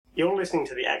You're listening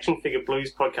to the Action Figure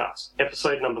Blues podcast,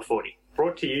 episode number 40,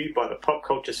 brought to you by the Pop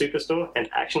Culture Superstore and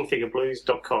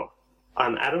actionfigureblues.com.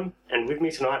 I'm Adam, and with me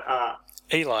tonight are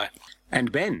Eli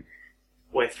and Ben.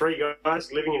 We're three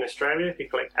guys living in Australia who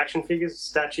collect action figures,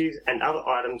 statues, and other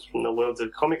items from the worlds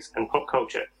of comics and pop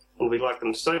culture, and we like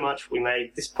them so much we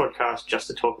made this podcast just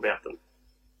to talk about them.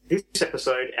 This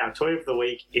episode, our toy of the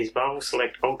week is Marvel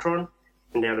Select Ultron,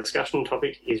 and our discussion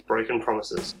topic is Broken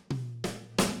Promises.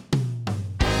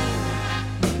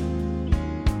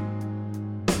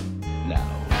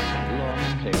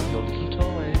 Play with your little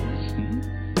toys.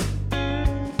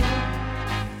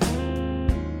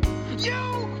 You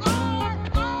are a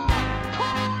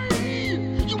toy!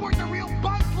 You weren't a real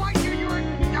Buzz Lightyear, you're an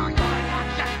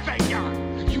action figure!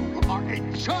 You are a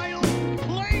child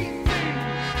plaything!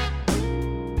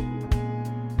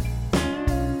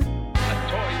 A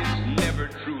toy is never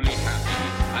truly happy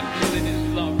until it is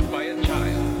loved by a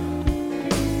child.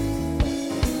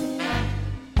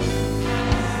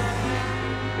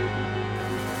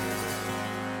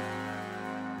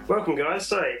 Welcome, guys.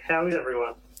 So, how is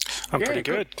everyone? I'm pretty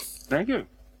good. Thank you.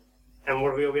 And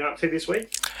what have we all been up to this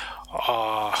week?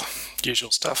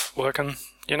 Usual stuff, working,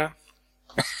 you know.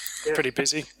 Yeah. Pretty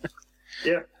busy.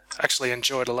 Yeah. Actually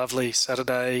enjoyed a lovely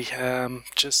Saturday,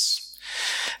 just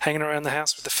hanging around the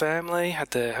house with the family,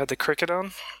 had the cricket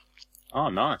on. Oh,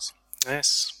 nice.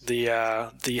 Yes, the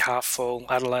half-full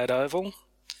Adelaide Oval.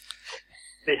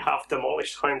 The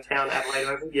half-demolished hometown Adelaide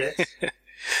Oval, yes.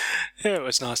 Yeah, it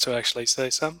was nice to actually see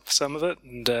some of it,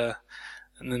 and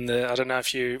then I don't know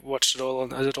if you watched it all on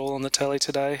the telly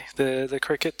today, the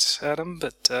cricket, Adam,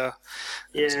 but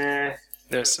Yeah.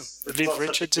 there's some Viv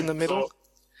Richards in the middle.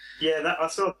 Yeah, I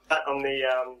saw that on the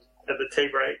at the tea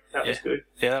break. That was good.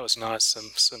 Yeah, that was nice.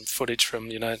 Some footage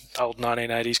from old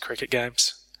 1980s cricket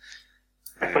games.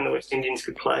 Back when the West Indians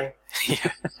could play.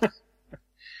 Yeah.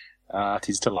 It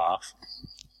is to laugh.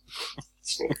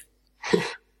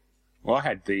 Well, I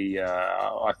had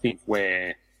I think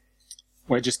we're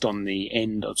just on the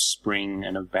end of spring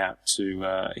and about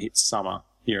to hit summer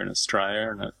here in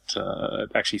Australia, and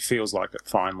it actually feels like it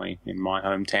finally in my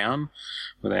hometown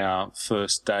with our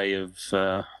first day of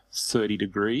 30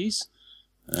 degrees.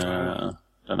 Don't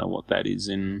know what that is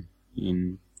in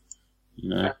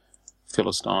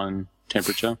Philistine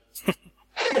temperature.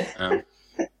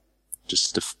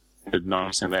 Just a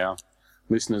nice of our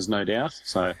listeners, no doubt.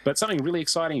 So, but something really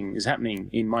exciting is happening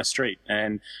in my street,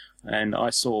 and I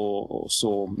saw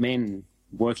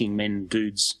working men,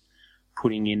 dudes,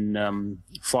 putting in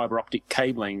fibre optic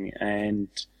cabling, and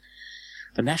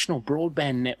the National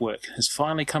Broadband Network has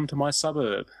finally come to my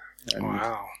suburb. And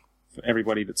Wow! for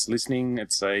everybody that's listening,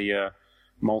 it's a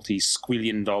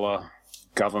multi-squillion-dollar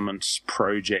government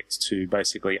project to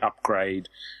basically upgrade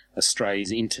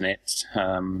Australia's internet.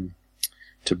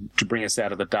 To bring us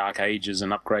out of the dark ages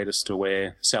and upgrade us to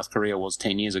where South Korea was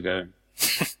 10 years ago.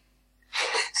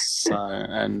 So,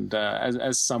 and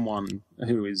as someone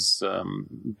who has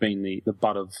been the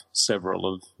butt of several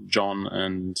of John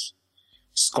and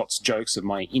Scott's jokes of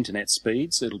my internet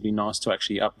speeds, it'll be nice to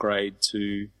actually upgrade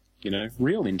to,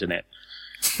 real internet.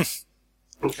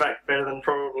 In fact, better than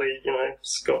probably,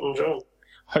 Scott and John.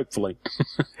 Hopefully.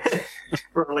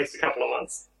 For at least a couple of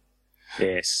months.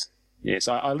 Yes,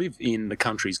 I live in the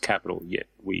country's capital, yet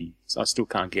I still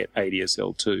can't get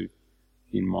ADSL2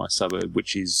 in my suburb,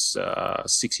 which is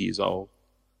 6 years old.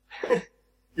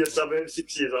 Your suburb's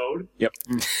 6 years old? Yep.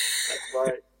 That's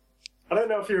right. I don't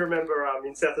know if you remember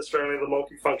in South Australia the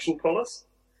multifunction police.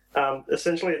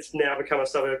 Essentially, it's now become a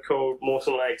suburb called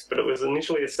Mawson Lakes, but it was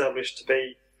initially established to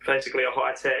be basically a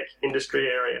high-tech industry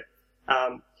area.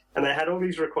 And they had all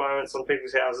these requirements on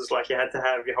people's houses, like you had to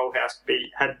have your whole house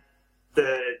had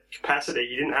the capacity.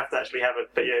 You didn't have to actually have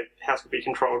it, but your house could be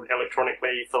controlled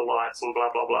electronically for lights and blah,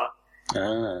 blah, blah.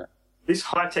 This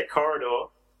high-tech corridor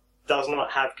does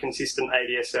not have consistent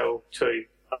ADSL2.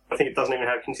 I think it doesn't even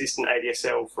have consistent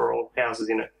ADSL for all houses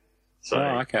in it. So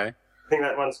okay. I think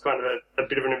that one's kind of a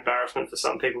bit of an embarrassment for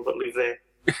some people that live there.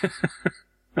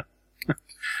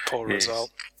 Poor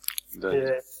result.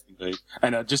 Yeah. Indeed.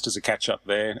 And just as a catch-up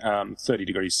there, 30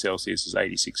 degrees Celsius is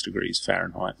 86 degrees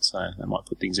Fahrenheit, so that might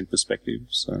put things in perspective.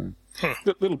 So a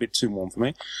little bit too warm for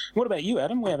me. What about you,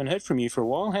 Adam? We haven't heard from you for a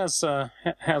while.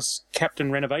 How's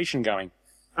Captain Renovation going?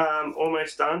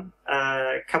 Almost done.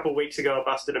 A couple of weeks ago, I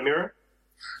busted a mirror.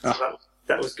 So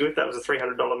that was good. That was a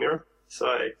 $300 mirror. So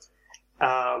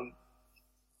I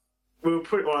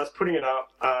was putting it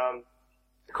up.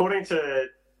 According to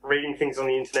reading things on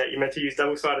the internet, you're meant to use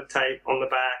double-sided tape on the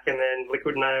back and then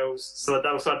liquid nails. So the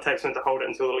double-sided tape's meant to hold it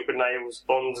until the liquid nails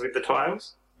bonds with the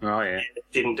tiles. Oh, yeah. It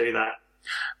didn't do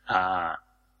that.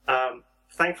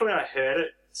 Thankfully, I heard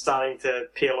it starting to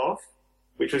peel off,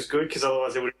 which was good because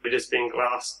otherwise it would have just been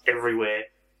glass everywhere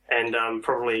and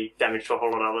probably damage to a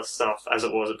whole lot of other stuff. As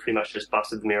it was, it pretty much just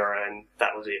busted the mirror and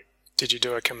that was it. Did you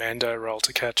do a commando roll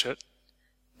to catch it?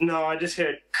 No, I just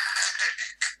heard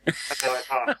and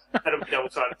I went, had a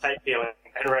double-sided tape peeling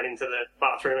and ran into the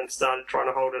bathroom and started trying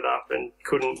to hold it up and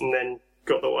couldn't, and then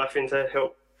got the wife in to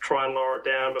help try and lower it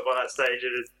down, but by that stage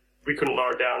we couldn't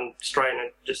lower it down straight and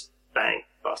it just, bang,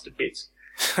 busted bits.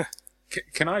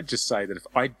 Can I just say that if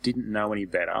I didn't know any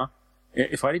better,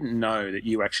 if I didn't know that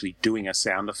you were actually doing a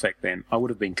sound effect then, I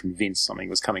would have been convinced something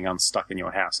was coming unstuck in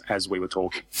your house as we were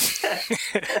talking.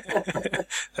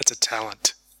 That's a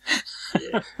talent.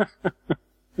 Yeah.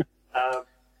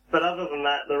 But other than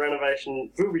that, the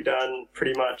renovation will be done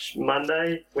pretty much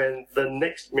Monday when the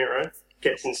next mirror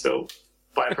gets installed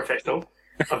by a professional.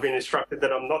 I've been instructed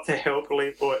that I'm not to help,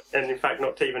 and in fact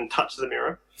not to even touch the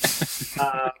mirror.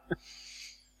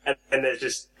 And there's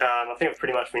just, I think I've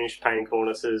pretty much finished painting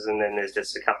cornices, and then there's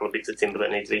just a couple of bits of timber that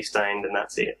need to be stained, and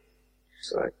that's it.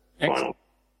 So, final.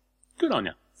 Good on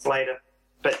you. It's later.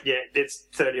 But yeah, it's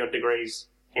 30-odd degrees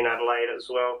in Adelaide as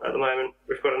well at the moment.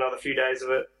 We've got another few days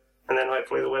of it, and then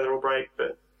hopefully the weather will break,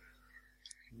 but...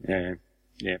 Yeah.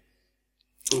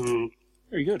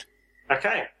 Very good.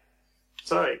 Okay.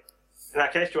 So, in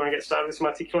that case, do you want to get started with some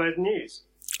articulated news?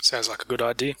 Sounds like a good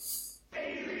idea.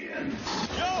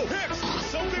 Yo, Hicks!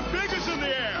 Something big is in the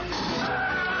air!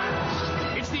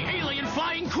 It's the alien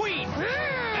flying queen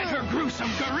and her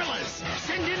gruesome gorillas.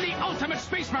 Send in the ultimate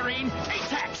space marine,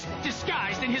 Atax,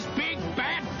 disguised in his big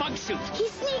bad bug suit. He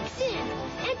sneaks in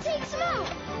and takes him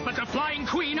out. But the flying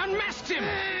queen unmasks him.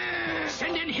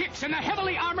 Send in Hicks and the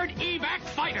heavily armored evac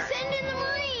fighter. Send in the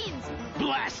Marines.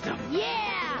 Blast them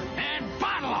Yeah. and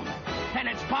bottle them. And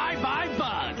it's bye-bye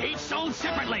bug, each sold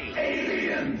separately.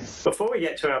 Before we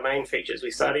get to our main features,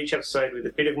 we start each episode with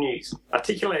a bit of news.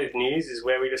 Articulated news is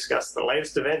where we discuss the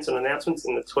latest events and announcements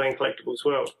in the toy and collectibles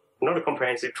world. Not a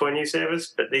comprehensive toy news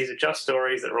service, but these are just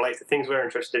stories that relate to things we're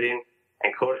interested in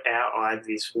and caught our eye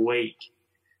this week.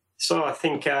 So I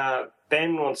think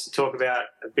Ben wants to talk about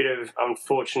a bit of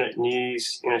unfortunate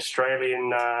news in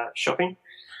Australian shopping.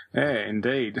 Yeah,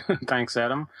 indeed. Thanks,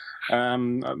 Adam.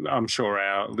 I'm sure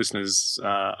our listeners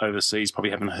overseas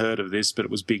probably haven't heard of this, but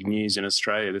it was big news in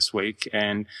Australia this week,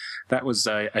 and that was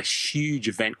a huge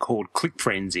event called Click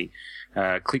Frenzy.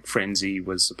 Click Frenzy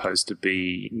was supposed to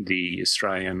be the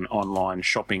Australian online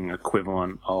shopping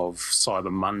equivalent of Cyber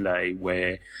Monday,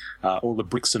 where all the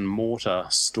bricks and mortar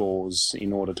stores,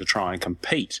 in order to try and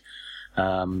compete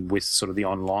with sort of the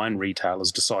online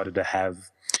retailers, decided to have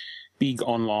big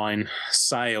online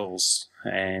sales,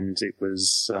 and it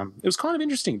was kind of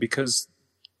interesting because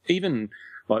even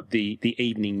like the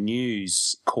evening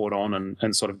news caught on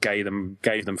and sort of gave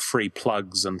them free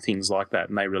plugs and things like that,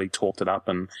 and they really talked it up,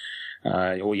 and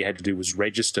all you had to do was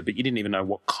register, but you didn't even know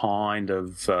what kind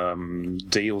of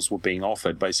deals were being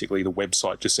offered. Basically, the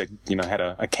website just said, had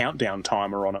a countdown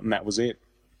timer on it, and that was it.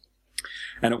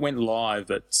 And it went live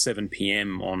at 7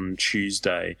 p.m. on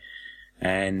Tuesday.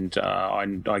 And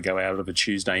I go out of a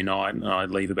Tuesday night and I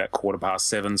leave about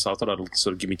 7:15, so I thought it'll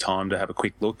sort of give me time to have a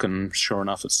quick look. And sure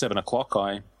enough, at 7 o'clock,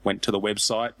 I went to the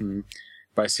website, and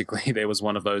basically there was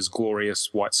one of those glorious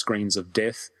white screens of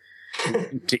death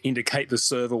to indicate the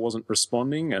server wasn't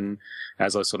responding. And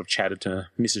as I sort of chatted to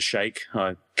Mrs. Shake,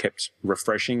 I kept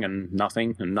refreshing and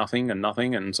nothing and nothing and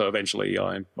nothing. And so eventually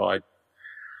I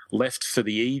left for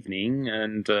the evening,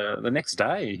 and the next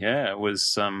day,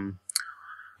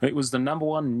 it was the number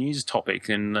one news topic,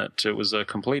 in that it was a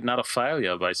complete and utter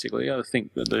failure, basically. I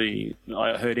think that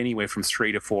I heard anywhere from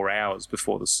 3 to 4 hours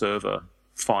before the server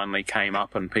finally came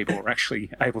up and people were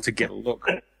actually able to get a look.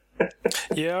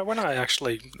 Yeah, when I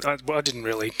didn't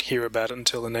really hear about it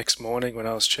until the next morning when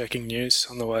I was checking news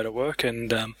on the way to work,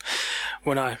 and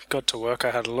when I got to work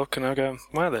I had a look and I go,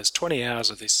 wow, there's 20 hours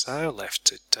of this sale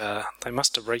left. They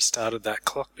must have restarted that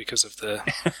clock because of the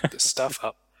stuff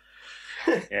up.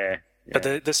 Yeah.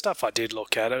 But the stuff I did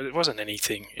look at, it wasn't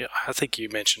anything. I think you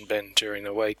mentioned, Ben, during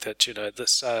the week that, the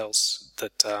sales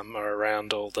that are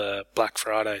around all the Black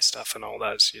Friday stuff and all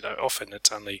those, often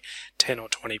it's only 10 or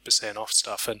 20% off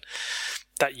stuff. And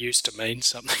that used to mean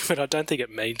something, but I don't think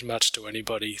it means much to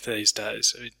anybody these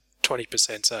days.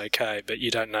 20%'s okay, but you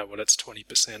don't know what it's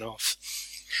 20% off.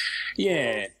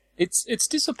 Yeah, it's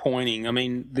disappointing. I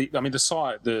mean, the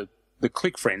site, the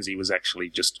Click Frenzy was actually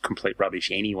just complete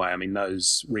rubbish anyway. I mean,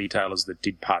 those retailers that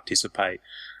did participate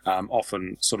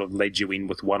often sort of led you in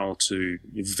with one or two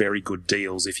very good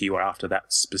deals if you were after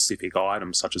that specific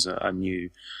item, such as a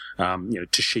new,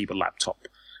 Toshiba laptop.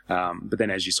 But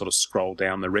then as you sort of scroll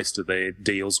down, the rest of their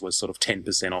deals were sort of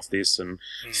 10% off this and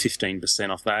 15%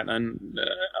 off that. And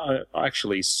I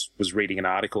actually was reading an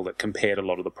article that compared a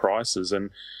lot of the prices, and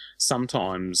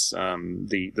sometimes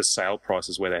the sale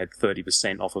prices where they had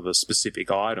 30% off of a specific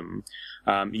item,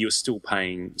 you were still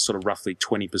paying sort of roughly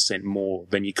 20% more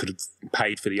than you could have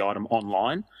paid for the item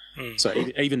online. So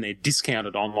even their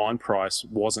discounted online price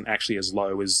wasn't actually as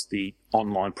low as the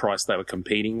online price they were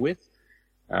competing with.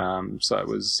 So it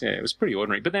was pretty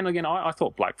ordinary. But then again, I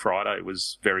thought Black Friday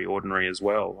was very ordinary as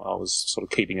well. I was sort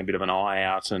of keeping a bit of an eye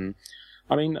out, and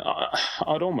I mean,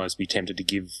 I'd almost be tempted to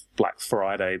give Black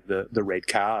Friday the red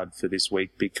card for this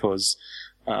week, because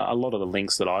a lot of the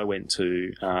links that I went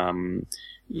to,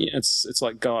 it's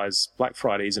like, guys, Black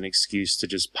Friday is an excuse to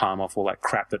just palm off all that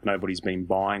crap that nobody's been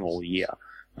buying all year.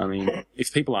 I mean,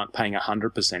 if people aren't paying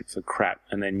 100% for crap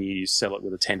and then you sell it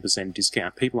with a 10%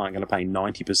 discount, people aren't going to pay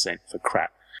 90% for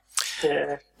crap.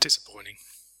 Yeah, Disappointing.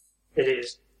 it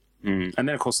is. And then,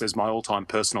 of course, there's my all-time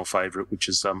personal favourite, which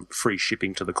is free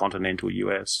shipping to the continental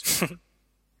US.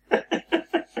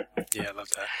 Yeah, I love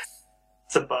that.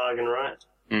 It's a bargain, right?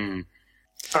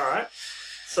 All right.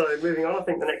 So moving on, I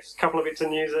think the next couple of bits of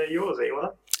news are yours, Eli.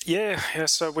 Yeah.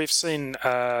 So we've seen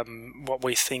what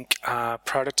we think are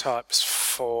prototypes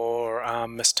for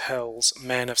Mattel's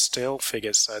Man of Steel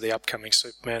figures, so the upcoming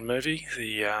Superman movie,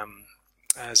 the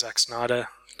Zack Snyder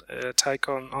take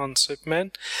on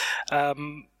Superman.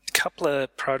 Couple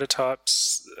of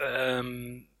prototypes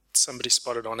somebody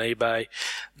spotted on eBay.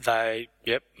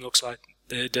 Looks like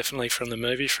they're definitely from the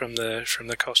movie, from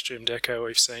the costume deco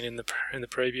we've seen in the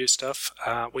preview stuff.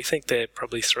 We think they're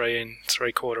probably 3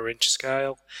 3/4 inch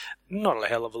scale. Not a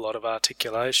hell of a lot of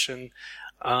articulation.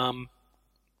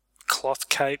 Cloth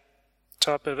cape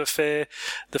type of affair.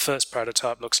 The first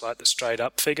prototype looks like the straight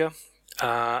up figure,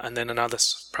 and then another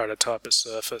prototype has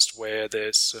surfaced where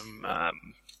there's some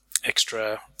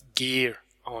extra gear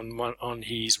on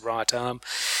his right arm,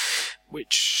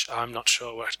 which I'm not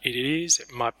sure what it is.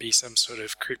 It might be some sort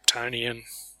of Kryptonian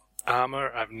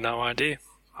armor. I have no idea.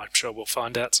 I'm sure we'll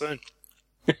find out soon.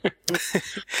 I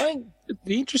think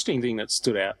the interesting thing that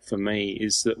stood out for me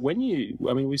is that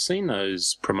we've seen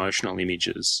those promotional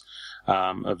images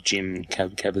of Jim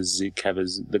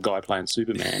Caviezel, the guy playing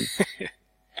Superman.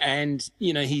 And,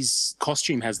 his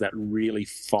costume has that really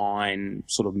fine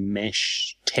sort of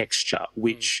mesh texture,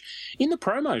 which in the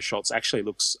promo shots actually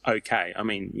looks okay. I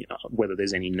mean, whether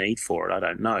there's any need for it, I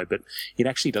don't know, but it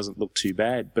actually doesn't look too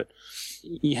bad. But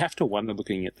you have to wonder,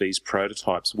 looking at these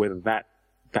prototypes, whether that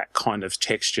kind of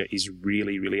texture is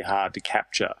really, really hard to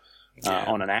capture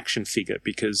on an action figure,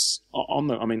 because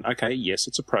yes,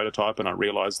 it's a prototype, and I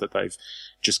realise that they've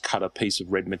just cut a piece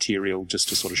of red material just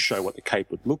to sort of show what the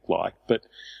cape would look like, but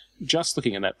just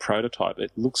looking at that prototype,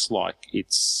 it looks like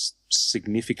it's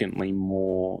significantly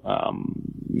more,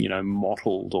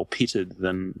 mottled or pitted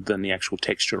than the actual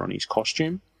texture on his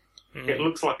costume. It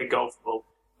looks like a golf ball.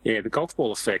 Yeah, the golf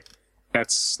ball effect.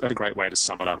 That's a great way to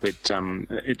sum it up.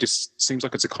 It just seems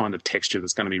like it's a kind of texture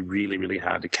that's going to be really, really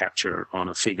hard to capture on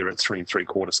a figure at 3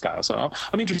 3/4 scale. So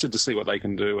I'm interested to see what they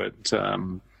can do at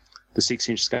the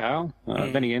 6-inch scale.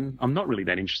 Then again, I'm not really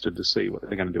that interested to see what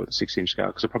they're going to do at the 6-inch scale,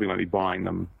 because I probably won't be buying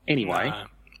them anyway.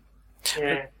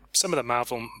 Yeah. Some of the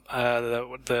Marvel,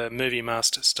 the Movie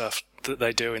Master stuff that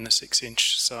they do in the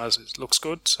 6-inch size, it looks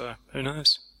good, so who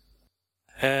knows.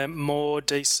 More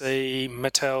DC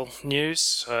Mattel news.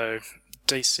 So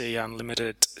DC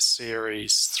Unlimited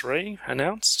Series 3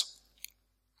 announced.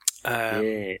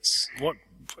 Yes. What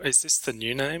is this, the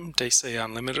new name, DC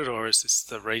Unlimited, or is this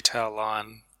the retail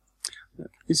line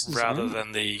rather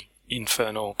than the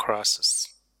Infernal Crisis?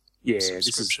 Yeah,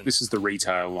 this is the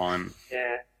retail line.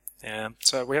 Yeah.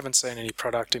 So we haven't seen any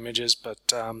product images, but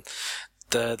the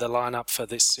lineup for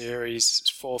this series is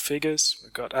 4 figures.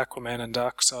 We've got Aquaman and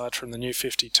Darkseid from the New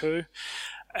 52,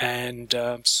 and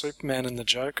Superman and the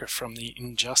Joker from the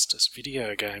Injustice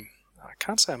video game. I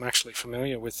can't say I'm actually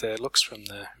familiar with their looks from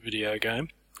the video game,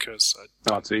 because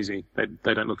it's easy.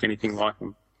 They don't look anything like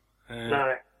them.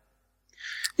 No.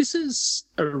 This is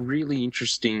a really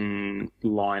interesting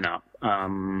lineup.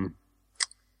 I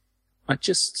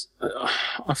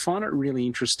find it really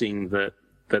interesting that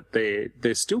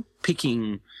they're still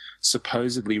picking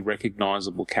supposedly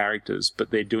recognisable characters,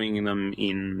 but they're doing them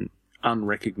in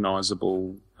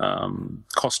unrecognisable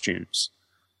costumes.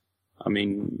 I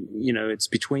mean, it's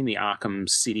between the Arkham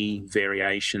City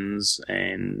variations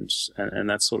and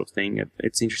that sort of thing.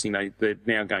 It's interesting they're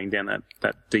now going down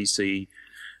that DC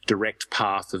direct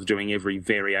path of doing every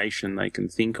variation they can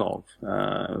think of,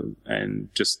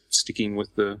 and just sticking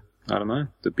with the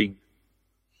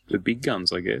big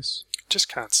guns, I guess. just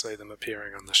can't see them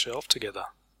appearing on the shelf together.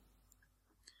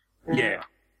 Yeah.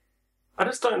 I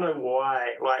just don't know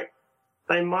why. Like,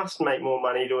 they must make more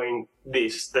money doing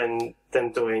this than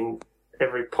doing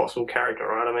every possible character,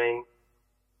 right? I mean,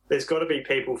 there's got to be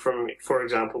people from, for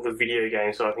example, the video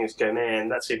game side of things go, man,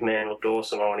 that Superman looked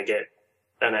awesome. I want to get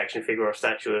an action figure or a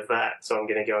statue of that, so I'm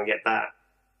going to go and get that.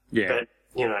 Yeah. But,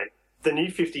 you know, the New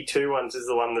 52 ones is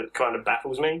the one that kind of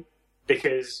baffles me,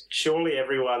 because surely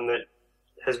everyone that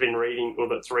has been reading, or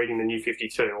that's reading the New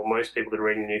 52, or most people that are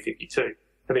reading the New 52,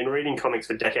 have been reading comics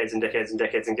for decades and decades and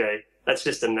decades and go, that's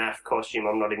just a naff costume,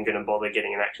 I'm not even going to bother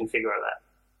getting an action figure of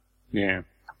that. Yeah.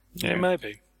 Yeah,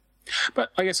 maybe. But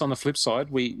I guess on the flip side,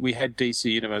 we had DC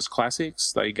Universe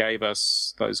Classics. They gave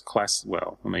us those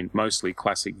mostly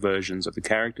classic versions of the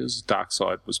characters.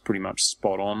 Darkseid was pretty much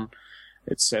spot on,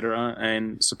 etc.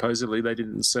 And supposedly they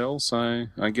didn't sell, so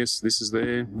I guess this is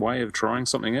their way of trying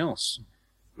something else.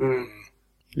 Mm.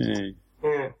 Yeah.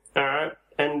 Yeah. All right.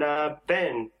 And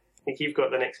Ben, I think you've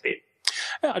got the next bit.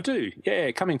 Yeah, I do.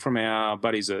 Yeah, coming from our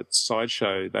buddies at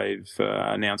Sideshow, they've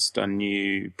announced a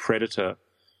new Predator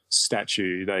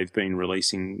statue. They've been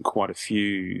releasing quite a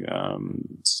few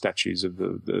statues of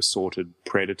the assorted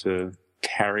Predator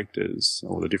characters,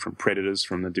 or the different Predators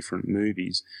from the different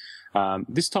movies.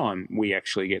 This time we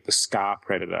actually get the Scar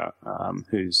Predator,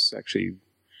 who's actually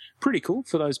pretty cool.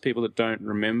 For those people that don't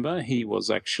remember, he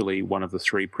was actually one of the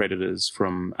three Predators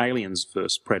from Aliens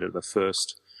vs. Predator, the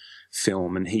first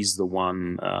film, and he's the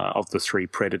one of the three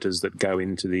Predators that go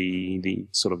into the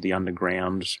sort of the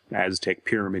underground Aztec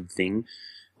pyramid thing.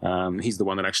 He's the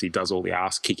one that actually does all the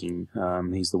ass kicking.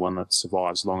 He's the one that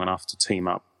survives long enough to team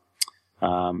up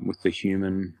with the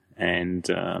human, and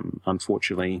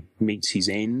unfortunately meets his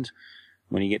end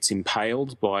when he gets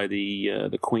impaled by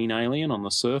the queen alien on the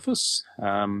surface.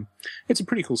 It's a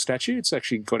pretty cool statue. It's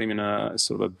actually got him in a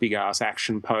sort of a big ass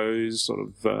action pose, sort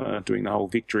of doing the whole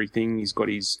victory thing. He's got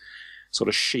his sort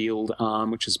of shield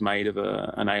arm, which is made of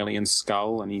an alien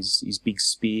skull, and his big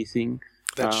spear thing.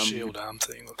 That shield arm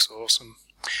thing looks awesome.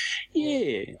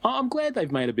 Yeah, I'm glad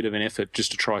they've made a bit of an effort just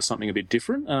to try something a bit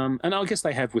different. And I guess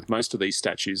they have with most of these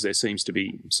statues. There seems to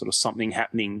be sort of something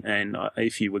happening, and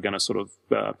if you were going to sort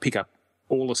of pick up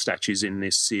all the statues in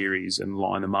this series and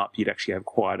line them up, you'd actually have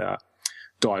quite a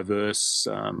diverse,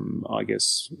 I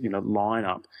guess,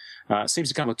 lineup. It seems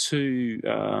to come with two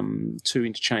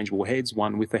interchangeable heads,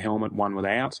 one with the helmet, one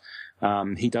without.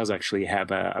 He does actually have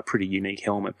a pretty unique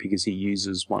helmet because he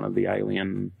uses one of the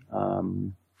alien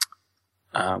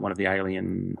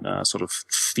sort of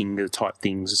finger type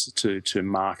things to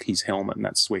mark his helmet, and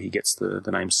that's where he gets the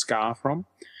name Scar from.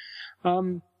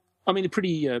 I mean, a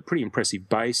pretty impressive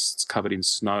base. It's covered in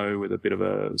snow with a bit of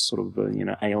a sort of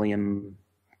alien,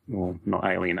 well, not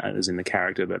alien as in the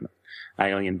character, but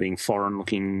alien being foreign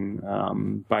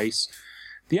looking base.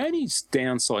 The only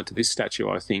downside to this statue,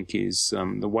 I think, is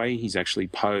the way he's actually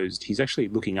posed. He's actually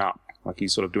looking up, like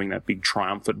he's sort of doing that big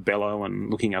triumphant bellow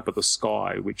and looking up at the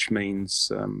sky, which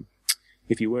means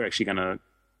if you were actually going to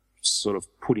sort of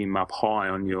put him up high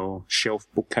on your shelf,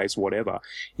 bookcase, whatever,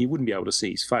 you wouldn't be able to see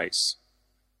his face.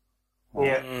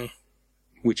 Yeah.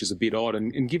 Which is a bit odd.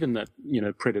 And given that,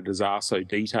 Predators are so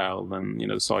detailed and,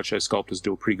 the Sideshow sculptors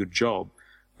do a pretty good job,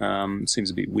 it seems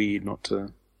a bit weird not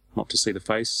to see the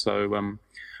face. So,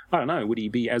 I don't know, would he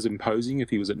be as imposing if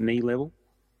he was at knee level?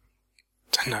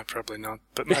 No, probably not.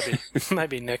 But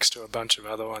maybe next to a bunch of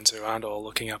other ones who aren't all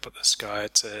looking up at the sky,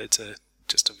 it's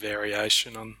just a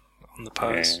variation on the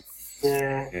pose.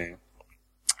 Yeah.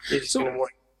 You're just going to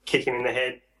want to kick him in the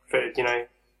head for,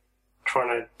 trying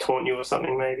to taunt you or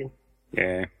something, maybe.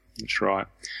 Yeah, that's right.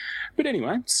 But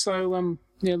anyway, so,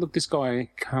 look, this guy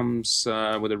comes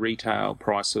with a retail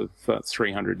price of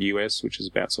 $300 US, which is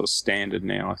about sort of standard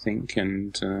now, I think,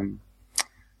 and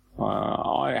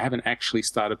I haven't actually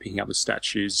started picking up the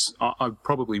statues. I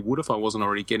probably would if I wasn't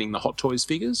already getting the Hot Toys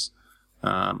figures,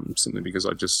 simply because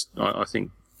I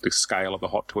think the scale of the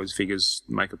Hot Toys figures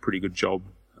make a pretty good job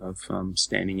of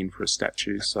standing in for a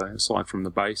statue, so aside from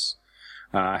the base.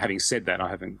 Having said that, I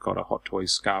haven't got a Hot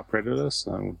Toys Scar Predator,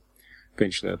 so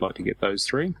eventually I'd like to get those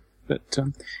three. But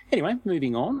anyway,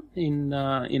 moving on. In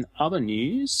other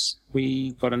news,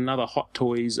 we got another Hot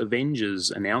Toys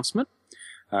Avengers announcement.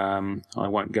 I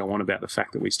won't go on about the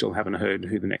fact that we still haven't heard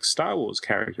who the next Star Wars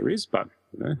character is, but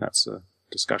that's a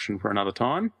discussion for another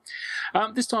time.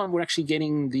 This time we're actually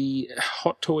getting the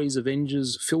Hot Toys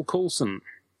Avengers Phil Coulson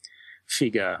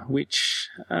figure, which...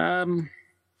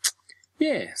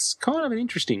 it's kind of an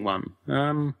interesting one.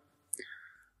 I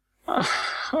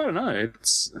don't know.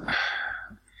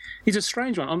 He's a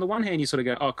strange one. On the one hand, you sort of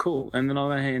go, "Oh, cool," and then on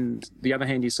the other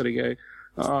hand, you sort of go,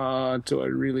 do I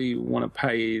really want to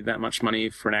pay that much money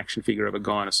for an action figure of a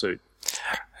guy in a suit?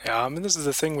 Yeah, I mean, this is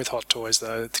the thing with Hot Toys,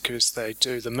 though, because they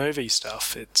do the movie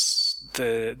stuff.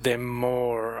 They're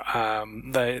more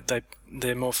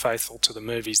they're more faithful to the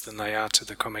movies than they are to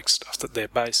the comic stuff that they're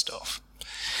based off.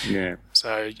 Yeah.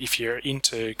 So if you're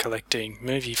into collecting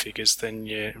movie figures,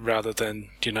 then rather than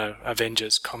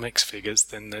Avengers comics figures,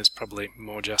 then there's probably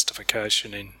more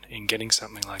justification in getting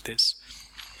something like this.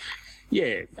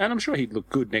 Yeah, and I'm sure he'd look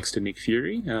good next to Nick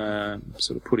Fury.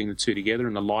 Sort of putting the two together,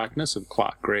 and the likeness of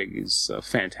Clark Gregg is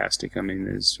fantastic. I mean,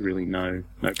 there's really no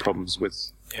problems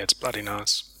with. Yeah, it's bloody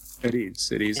nice. It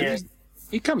is. Yeah.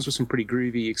 He comes with some pretty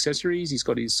groovy accessories. He's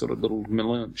got his sort of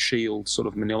little shield, sort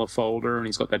of manila folder, and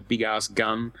he's got that big ass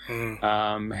gun,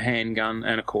 handgun,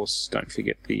 and of course, don't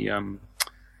forget the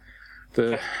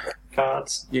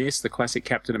cards. Yes, the classic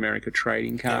Captain America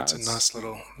trading cards. Yeah, it's a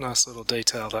nice little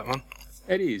detail, that one.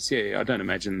 It is, yeah. I don't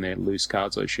imagine they're loose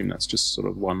cards. I assume that's just sort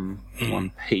of one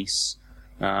piece.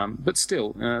 But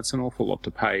still, it's an awful lot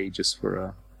to pay just for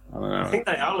a. I don't know. I think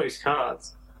they are loose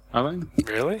cards. Are they?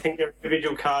 Really? I think they're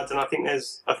individual cards, and I think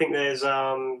there's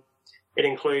it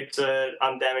includes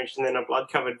undamaged and then a blood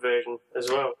covered version as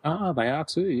well. Ah, they are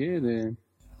too. Yeah, they're.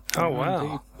 Oh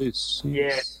wow! Yes.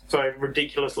 Yeah, so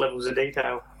ridiculous levels of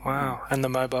detail. Wow, and the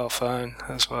mobile phone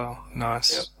as well.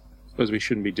 Nice. Yep. I suppose we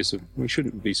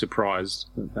shouldn't be surprised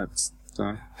that that's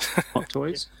Hot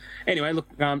Toys. Anyway, look,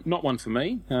 not one for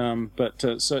me, but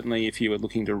certainly if you were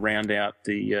looking to round out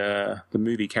the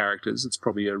movie characters, it's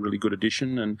probably a really good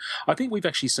addition. And I think we've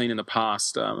actually seen in the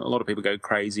past a lot of people go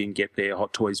crazy and get their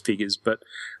Hot Toys figures, but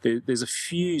there's a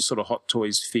few sort of Hot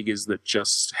Toys figures that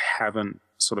just haven't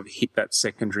sort of hit that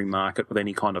secondary market with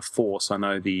any kind of force. I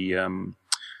know the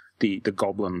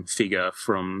Goblin figure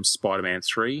from Spider-Man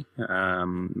 3. I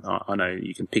know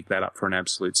you can pick that up for an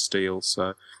absolute steal,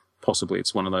 so possibly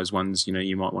it's one of those ones,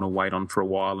 you might want to wait on for a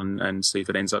while and see if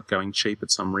it ends up going cheap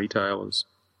at some retailers.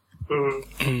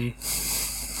 And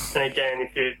again,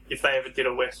 if they ever did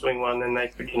a West Wing one, then they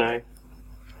could, I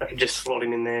could just slot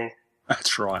him in there.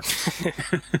 That's right.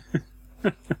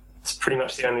 It's pretty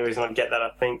much the only reason I'd get that, I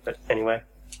think, but anyway.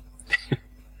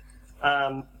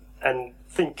 And I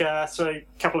think, so a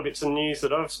couple of bits of news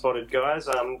that I've spotted, guys.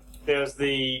 There's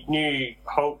the new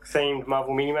Hulk-themed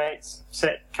Marvel Minimates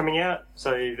set coming out.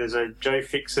 So there's a Joe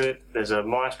Fixit, there's a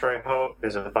Maestro Hulk,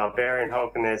 there's a Barbarian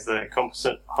Hulk, and there's the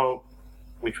Composite Hulk,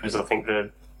 which was, I think,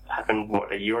 happened,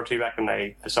 a year or two back, and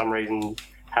they, for some reason,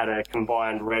 had a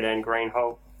combined red and green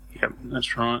Hulk. Yep,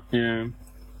 that's right, yeah.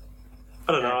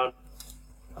 I don't know.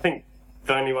 I think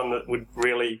the only one that would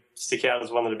really stick out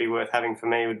as one that would be worth having for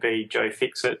me would be Joe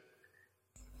Fixit.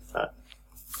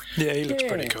 Yeah, he looks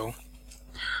pretty cool.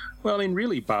 Well,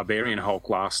 really, Barbarian Hulk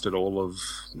lasted all of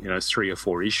 3 or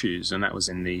 4 issues, and that was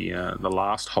in the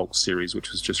last Hulk series,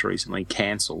 which was just recently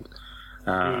cancelled.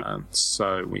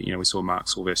 So we saw Mark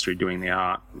Silvestri doing the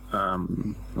art.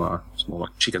 Well, it's more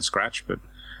like chicken scratch, but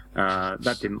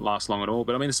that didn't last long at all.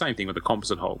 But I mean, the same thing with the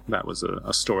Composite Hulk. That was a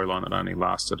storyline that only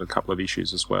lasted a couple of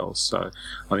issues as well. So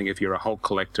I think if you're a Hulk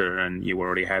collector and you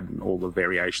already had all the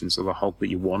variations of the Hulk that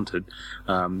you wanted,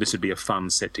 this would be a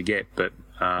fun set to get. But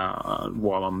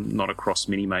while I'm not across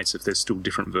Minimates, if there's still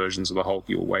different versions of the Hulk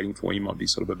you were waiting for, you might be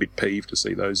sort of a bit peeved to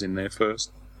see those in there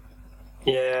first.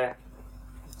 Yeah.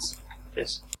 It's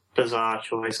just bizarre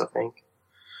choice, I think.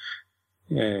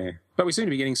 Yeah, but we seem to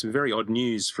be getting some very odd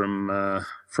news from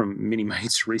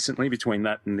Minimates recently, between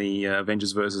that and the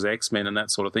Avengers versus X-Men and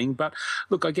that sort of thing. But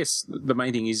look, I guess the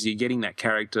main thing is you're getting that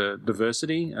character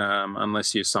diversity.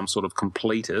 Unless you're some sort of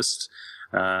completist,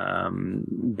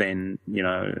 then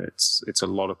it's a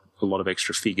lot of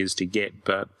extra figures to get.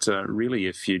 But really,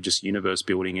 if you're just universe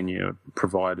building and you're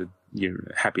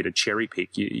happy to cherry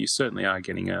pick, you certainly are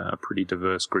getting a pretty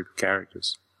diverse group of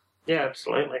characters. Yeah,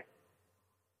 absolutely.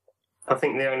 I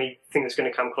think the only thing that's going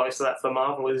to come close to that for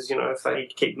Marvel is, if they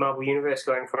keep Marvel Universe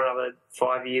going for another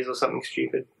 5 years or something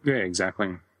stupid. Yeah,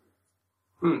 exactly.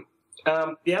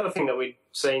 The other thing that we've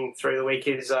seen through the week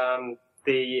is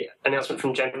the announcement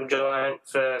from Gentle Giant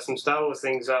for some Star Wars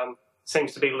things.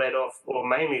 Seems to be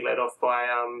mainly led off by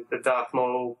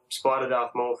the Spider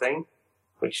Darth Maul thing,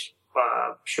 which,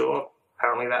 sure,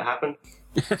 apparently that happened.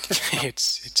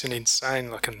 It's an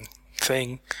insane looking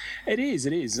thing. It is,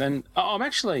 and I'm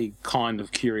actually kind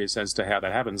of curious as to how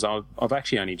that happens. I've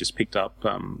actually only just picked up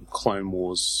Clone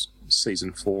Wars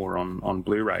Season 4 on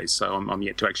Blu-ray, so I'm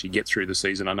yet to actually get through the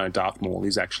season. I know Darth Maul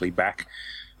is actually back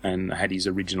and had his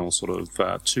original sort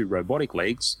of 2 robotic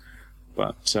legs,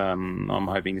 but I'm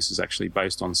hoping this is actually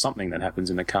based on something that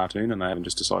happens in the cartoon and they haven't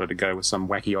just decided to go with some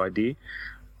wacky idea.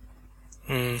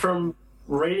 From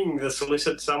reading the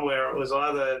solicit somewhere. It was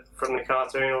either from the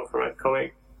cartoon or from a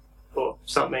comic or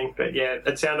something. But yeah,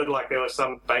 it sounded like there was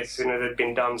some basis in it that had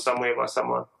been done somewhere by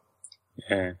someone.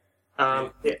 Yeah.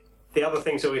 The other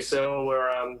things that we saw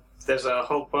were there's a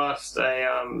Hulk bust, a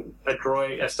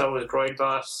Star Wars droid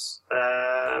bust.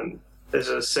 There's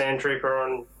a Sandtrooper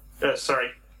on, the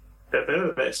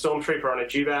Stormtrooper on a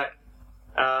Dewback,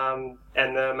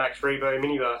 and the Max Rebo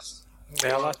mini bust.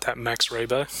 Yeah, I like that Max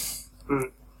Rebo.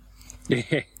 Mm.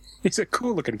 Yeah, he's a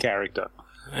cool looking character.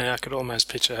 Yeah, I could almost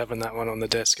picture having that one on the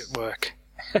desk at work.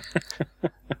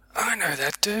 I know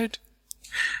that dude.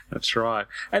 That's right.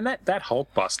 And that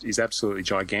Hulk bust is absolutely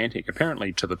gigantic.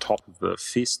 Apparently to the top of the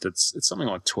fist, it's something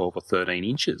like 12 or 13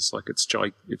 inches. Like, it's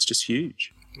just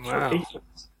huge. Wow.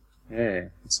 Yeah,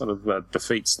 it sort of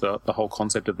defeats the whole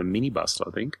concept of the mini bust,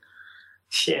 I think.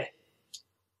 Yeah.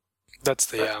 That's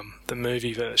the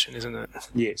movie version, isn't it?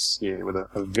 Yes, yeah, with a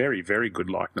very, very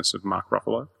good likeness of Mark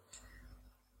Ruffalo.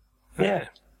 Yeah,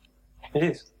 it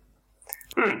is.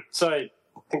 So I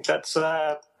think that's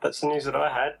the news that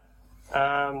I had.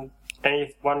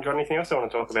 Anyone got anything else I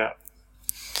want to talk about?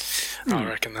 I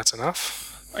reckon that's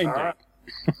enough. Indeed. All right.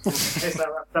 Yes,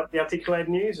 that wraps up the articulated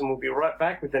news, and we'll be right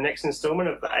back with the next instalment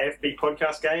of the AFB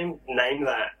podcast game, Name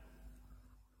That.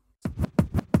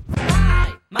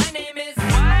 My name is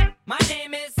what? My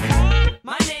name is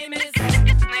my name is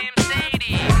it's named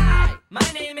Sadie. My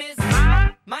name is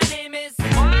my name is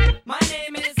what? My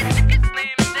name is it's named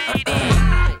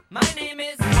Sadie. My name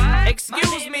is what?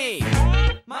 Excuse me.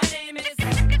 My name is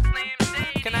it's named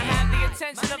Sadie. Can I have the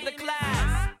attention of the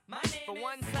class for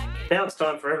 1 second? Now it's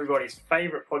time for everybody's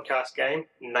favourite podcast game,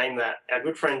 Name That. Our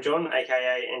good friend John,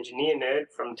 aka Engineer Nerd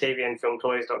from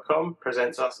tvnfilmtoys.com,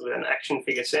 presents us with an action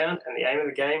figure sound, and the aim of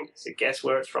the game is to guess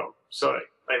where it's from. So,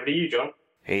 over to you, John.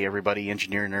 Hey everybody,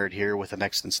 Engineer Nerd here with the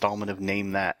next installment of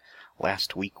Name That.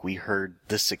 Last week we heard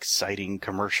this exciting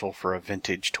commercial for a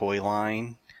vintage toy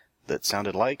line that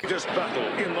sounded like... This battle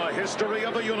in the history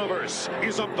of the universe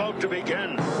is about to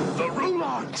begin. The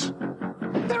Rulons!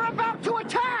 They're about to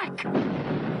attack!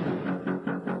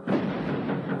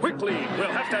 Quickly,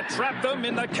 we'll have to trap them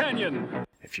in the canyon.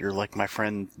 If you're like my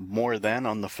friend More Than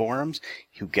on the forums,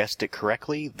 who guessed it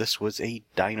correctly, this was a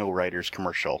Dino Riders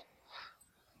commercial.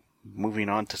 Moving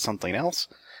on to something else,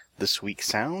 this week's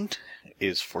sound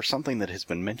is for something that has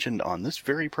been mentioned on this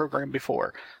very program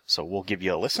before, so we'll give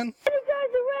you a listen.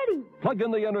 Energizer ready! Plug in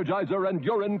the Energizer and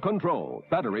you're in control.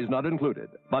 Batteries not included.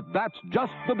 But that's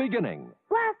just the beginning.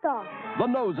 Blast off! The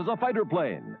nose is a fighter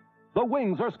plane. The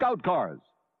wings are scout cars.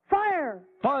 Fire!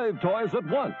 5 toys at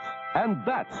once. And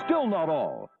that's still not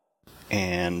all.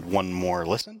 And one more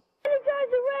listen.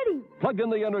 Energizer ready! Plug in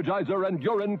the Energizer and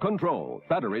you're in control.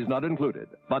 Batteries not included.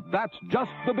 But that's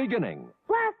just the beginning.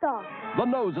 Blast off! The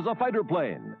nose is a fighter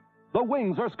plane. The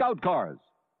wings are scout cars.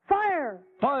 Fire!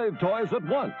 5 toys at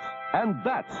once. And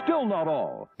that's still not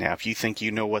all. Now, if you think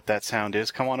you know what that sound is,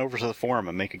 come on over to the forum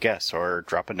and make a guess, or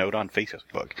drop a note on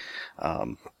Facebook.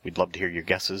 We'd love to hear your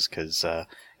guesses, because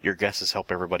your guesses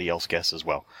help everybody else guess as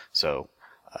well. So,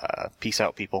 peace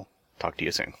out, people. Talk to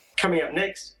you soon. Coming up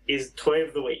next is Toy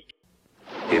of the Week.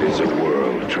 It is a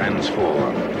world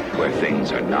transformed, where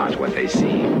things are not what they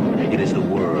seem. It is the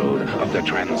world of the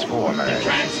Transformers.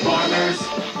 Transformers,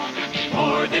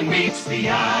 more than meets the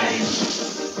eye.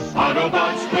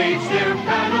 Autobots wage their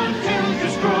battle to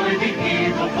destroy the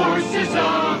evil forces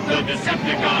of the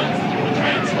Decepticons.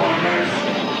 Transformers,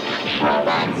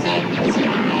 robots in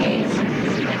disguise.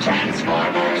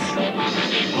 Transformers,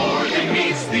 more than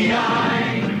meets the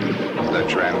eye. The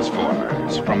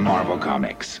Transformers from Marvel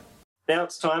Comics. Now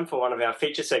it's time for one of our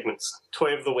feature segments,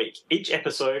 Toy of the Week. Each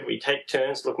episode we take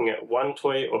turns looking at one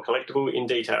toy or collectible in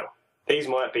detail. These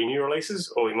might be new releases,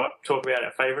 or we might talk about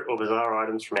our favourite or bizarre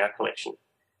items from our collection.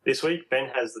 This week, Ben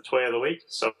has the Toy of the Week,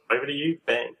 so over to you,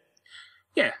 Ben.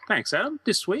 Yeah, thanks, Adam.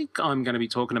 This week I'm going to be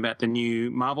talking about the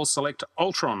new Marvel Select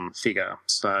Ultron figure.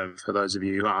 So for those of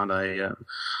you who aren't a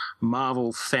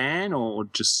Marvel fan or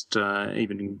just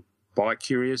even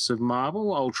bi-curious of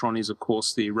Marvel, Ultron is, of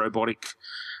course, the robotic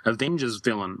Avengers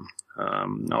villain.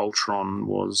 Ultron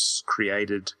was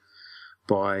created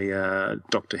by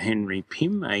Dr. Henry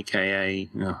Pym, a.k.a.,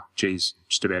 just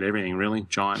about everything, really.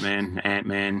 Giant Man,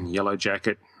 Ant-Man, Yellow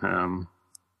Jacket,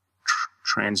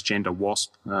 transgender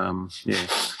wasp,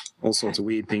 all sorts of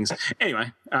weird things.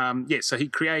 Anyway, so he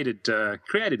created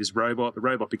his robot. The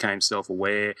robot became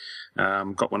self-aware,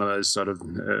 got one of those sort of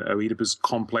Oedipus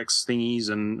complex thingies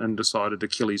and decided to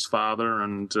kill his father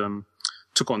and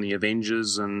took on the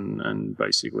Avengers and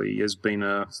basically has been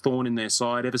a thorn in their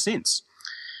side ever since.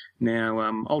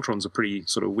 Now, Ultron's a pretty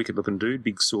sort of wicked-looking dude,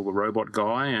 big silver robot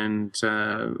guy, and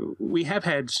we have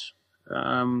had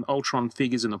Ultron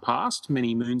figures in the past.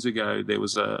 Many moons ago, there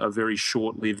was a very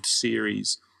short-lived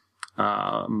series,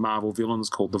 Marvel villains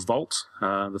called the Vault.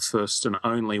 The first and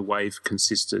only wave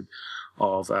consisted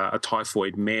of a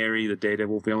Typhoid Mary, the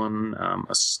Daredevil villain,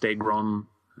 a Stegron,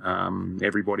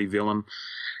 Everybody villain,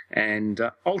 and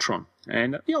Ultron.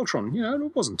 And the Ultron,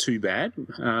 it wasn't too bad.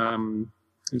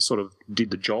 It sort of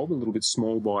did the job, a little bit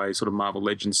small by sort of Marvel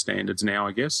Legends standards now,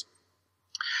 I guess.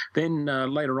 Then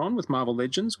later on with Marvel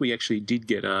Legends, we actually did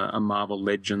get a Marvel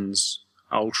Legends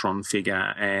Ultron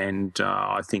figure, and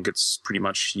I think it's pretty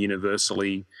much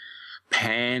universally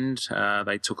panned.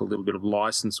 They took a little bit of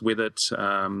license with it.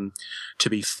 To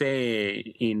be fair,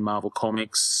 in Marvel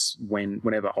Comics,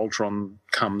 whenever Ultron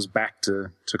comes back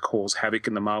to cause havoc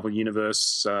in the Marvel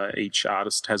Universe, each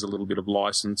artist has a little bit of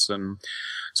license and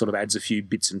sort of adds a few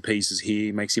bits and pieces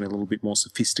here, makes him a little bit more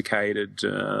sophisticated,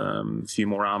 a few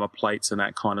more armor plates and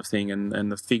that kind of thing.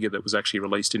 And the figure that was actually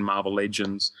released in Marvel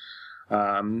Legends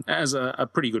as a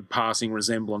pretty good passing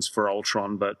resemblance for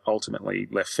Ultron, but ultimately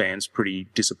left fans pretty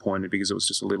disappointed because it was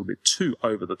just a little bit too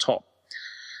over the top.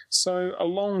 So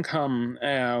along come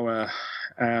our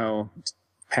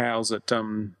pals at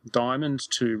Diamond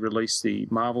to release the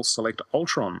Marvel Select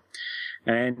Ultron.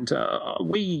 And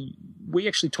we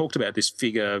actually talked about this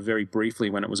figure very briefly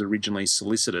when it was originally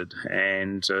solicited,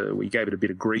 and we gave it a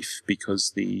bit of grief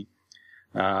because the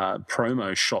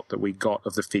promo shot that we got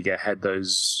of the figure had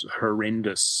those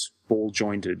horrendous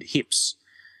ball-jointed hips.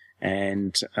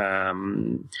 And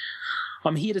I'm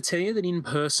here to tell you that in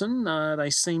person, they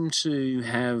seem to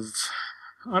have,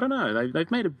 I don't know,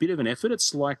 they've made a bit of an effort.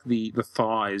 It's like the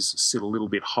thighs sit a little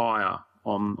bit higher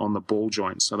on the ball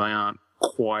joint, so they aren't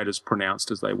quite as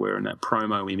pronounced as they were in that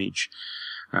promo image.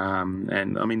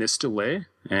 And I mean, they're still there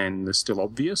and they're still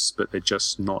obvious, but they're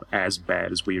just not as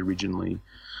bad as we originally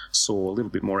saw, a little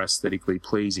bit more aesthetically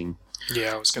pleasing.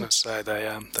 Yeah, I was going to say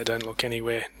they don't look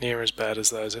anywhere near as bad as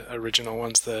those original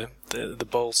ones. The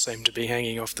balls seem to be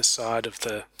hanging off the side of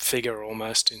the figure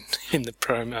almost in the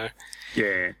promo.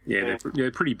 Yeah,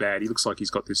 they're pretty bad. He looks like he's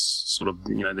got this sort of,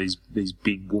 these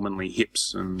big womanly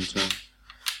hips, and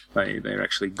they're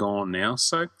actually gone now.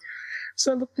 So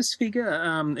look, this figure,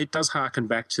 it does harken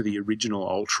back to the original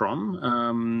Ultron.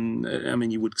 I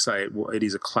mean, you would say it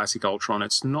is a classic Ultron.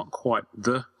 It's not quite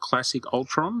the classic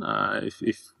Ultron.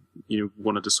 If you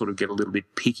wanted to sort of get a little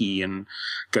bit picky and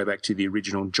go back to the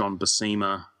original John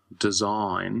Buscema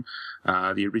design,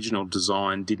 the original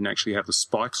design didn't actually have the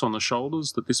spikes on the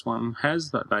shoulders that this one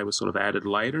has, that they were sort of added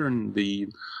later, and the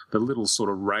little sort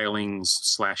of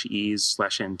railings / ears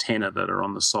 / antenna that are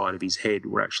on the side of his head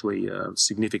were actually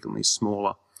significantly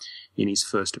smaller in his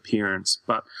first appearance.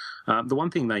 But the one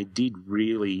thing they did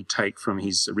really take from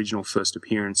his original first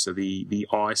appearance are the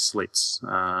eye slits.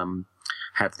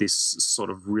 Have this sort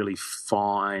of really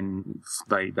fine,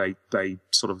 they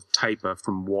sort of taper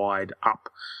from wide up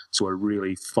to a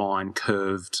really fine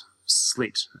curved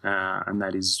slit, and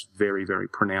that is very, very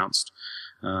pronounced,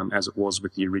 as it was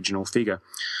with the original figure.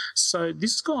 So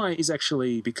this guy is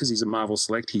actually, because he's a Marvel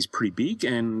Select, he's pretty big,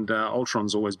 and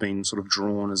Ultron's always been sort of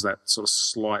drawn as that sort of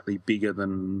slightly bigger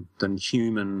than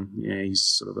human. He's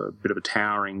sort of a bit of a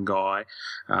towering guy,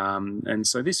 and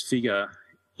so this figure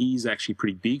is actually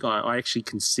pretty big. I actually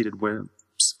considered,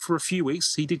 for a few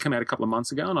weeks, he did come out a couple of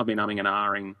months ago, and I've been umming and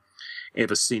ahhing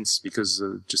ever since because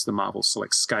of just the Marvel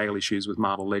Select scale issues with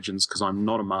Marvel Legends, because I'm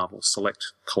not a Marvel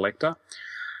Select collector.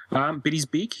 But he's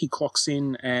big. He clocks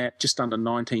in at just under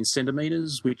 19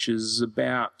 centimetres, which is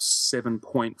about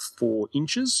 7.4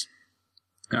 inches.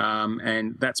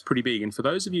 And that's pretty big. And for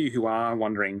those of you who are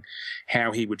wondering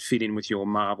how he would fit in with your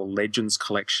Marvel Legends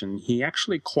collection, he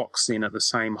actually clocks in at the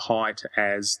same height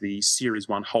as the Series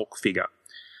 1 Hulk figure.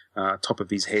 Top of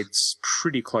his head's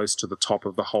pretty close to the top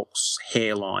of the Hulk's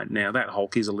hairline. Now, that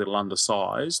Hulk is a little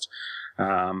undersized,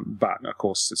 but of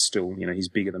course it's still, he's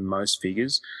bigger than most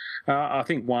figures. I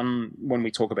think when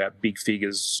we talk about big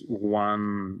figures,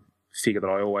 one figure that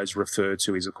I always refer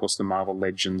to is, of course, the Marvel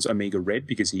Legends Omega Red,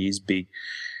 because he is big.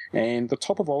 And the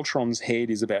top of Ultron's head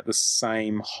is about the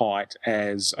same height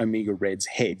as Omega Red's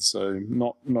head, so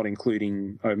not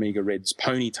including Omega Red's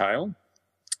ponytail.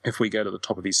 If we go to the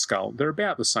top of his skull, they're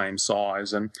about the same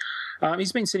size. And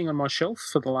he's been sitting on my shelf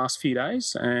for the last few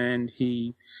days, and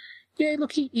he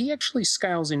actually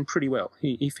scales in pretty well.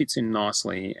 He fits in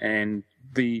nicely. And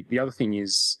the other thing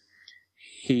is,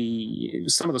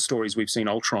 some of the stories we've seen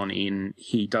Ultron in,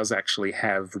 he does actually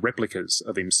have replicas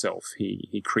of himself.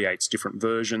 He creates different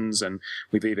versions, and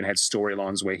we've even had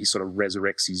storylines where he sort of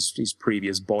resurrects his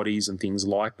previous bodies and things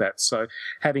like that. So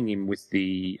having him with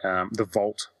the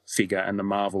Vault figure and the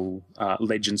Marvel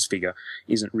Legends figure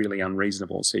isn't really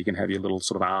unreasonable. So you can have your little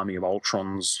sort of army of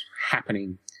Ultrons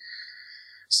happening.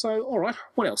 So, all right,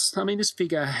 what else? I mean, this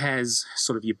figure has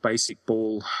sort of your basic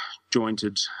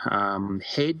ball-jointed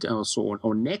head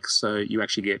or neck, so you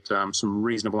actually get some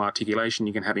reasonable articulation.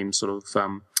 You can have him sort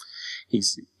of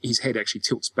his head actually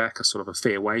tilts back a sort of a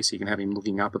fair way, so you can have him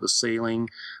looking up at the ceiling.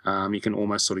 You can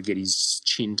almost sort of get his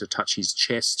chin to touch his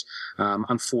chest.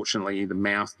 Unfortunately, the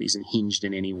mouth isn't hinged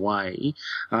in any way.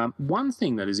 One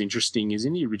thing that is interesting is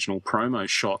in the original promo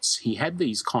shots, he had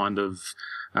these kind of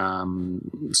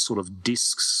sort of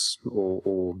discs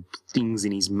or things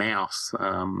in his mouth.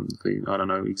 I don't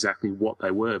know exactly what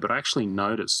they were, but I actually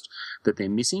noticed that they're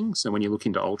missing. So when you look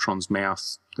into Ultron's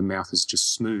mouth, the mouth is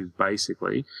just smooth,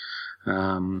 basically. He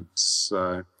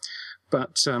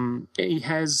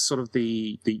has sort of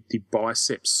the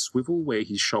bicep swivel where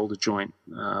his shoulder joint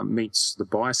meets the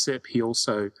bicep. He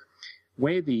also,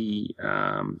 where the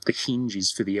hinge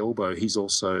is for the elbow, it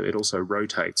also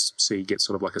rotates, so you get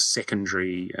sort of like a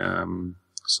secondary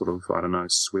sort of, I don't know,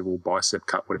 swivel, bicep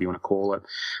cut, whatever you want to call it.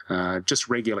 Just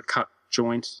regular cut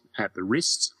joint at the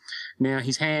wrist. Now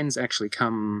his hands actually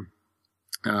come.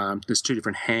 There's two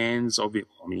different hands. I mean,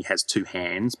 he has two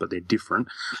hands, but they're different.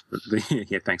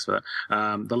 Yeah, thanks for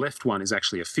that. The left one is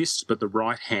actually a fist, but the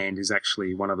right hand is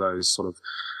actually one of those sort of,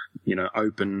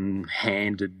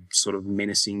 open-handed, sort of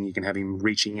menacing. You can have him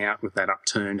reaching out with that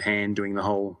upturned hand, doing the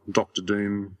whole Doctor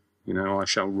Doom, I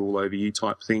shall rule over you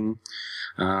type thing.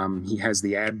 He has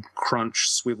the ab crunch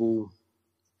swivel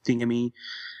thingamy,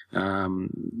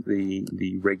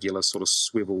 the regular sort of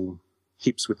swivel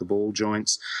hips with the ball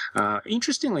joints.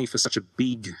 Interestingly, for such a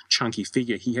big, chunky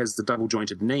figure, he has the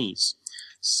double-jointed knees.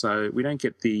 So we don't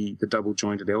get the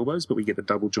double-jointed elbows, but we get the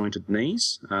double-jointed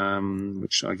knees,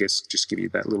 which I guess just give you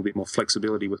that little bit more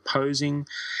flexibility with posing.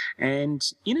 And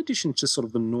in addition to sort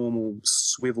of the normal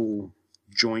swivel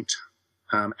joint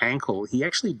ankle, he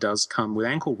actually does come with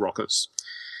ankle rockers.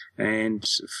 And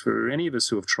for any of us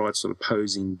who have tried sort of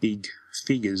posing big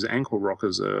figures, ankle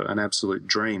rockers are an absolute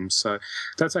dream. So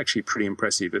that's actually pretty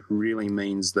impressive. It really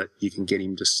means that you can get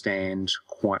him to stand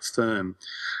quite firm.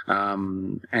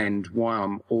 And why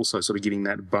I'm also sort of giving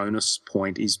that bonus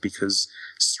point is because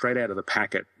straight out of the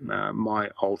packet, my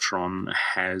Ultron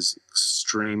has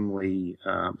extremely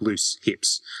loose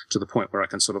hips to the point where I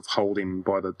can sort of hold him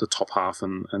by the top half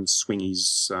and swing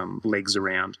his legs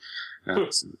around.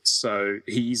 So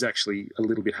he's actually a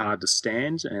little bit hard to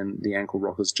stand, and the ankle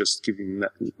rockers just give him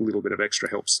that little bit of extra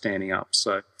help standing up.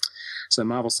 So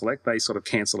Marvel Select, they sort of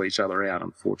cancel each other out,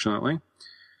 unfortunately.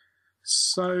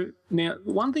 So now,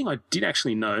 one thing I did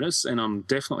actually notice, and I'm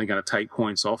definitely going to take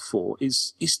points off for,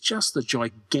 is just the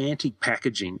gigantic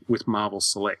packaging with Marvel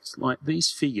Select. Like, these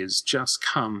figures just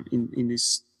come in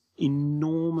this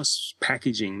enormous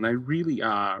packaging. They really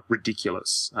are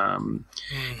ridiculous.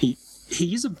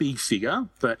 He is a big figure,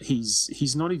 but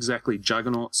he's not exactly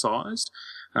juggernaut sized.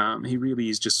 He really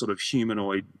is just sort of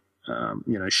humanoid,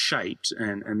 shaped,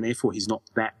 and therefore he's not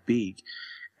that big.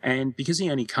 And because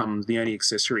the only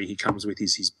accessory he comes with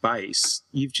is his base,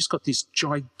 you've just got this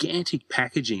gigantic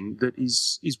packaging that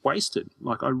is wasted.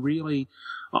 Like, I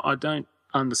don't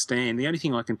understand. The only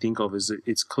thing I can think of is that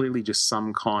it's clearly just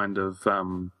some kind of,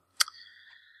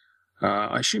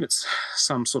 I assume it's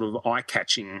some sort of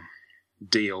eye-catching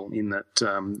deal, in that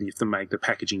if they make the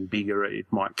packaging bigger, it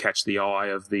might catch the eye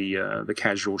of the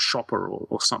casual shopper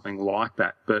or something like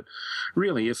that. But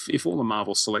really, if all the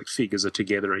Marvel Select figures are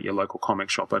together at your local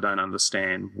comic shop, I don't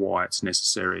understand why it's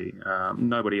necessary.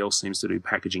 Nobody else seems to do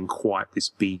packaging quite this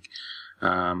big,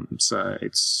 so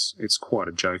it's quite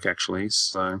a joke, actually.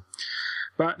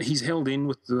 But he's held in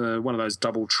with one of those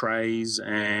double trays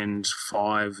and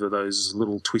 5 of those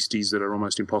little twisties that are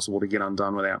almost impossible to get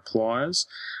undone without pliers.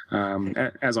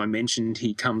 As I mentioned,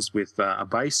 he comes with a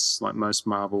base, like most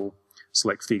Marvel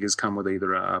Select figures come with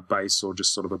either a base or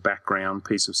just sort of a background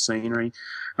piece of scenery.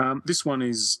 This one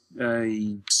is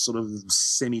a sort of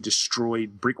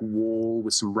semi-destroyed brick wall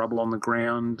with some rubble on the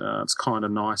ground. It's kind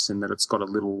of nice in that it's got a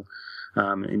little...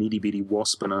 an itty-bitty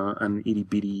wasp and an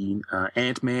itty-bitty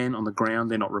Ant-Man on the ground.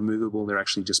 They're not removable. They're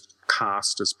actually just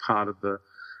cast as part of the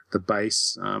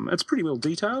base. It's pretty well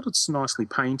detailed. It's nicely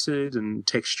painted and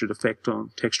texture effect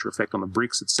on the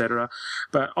bricks, etc.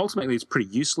 But ultimately, it's pretty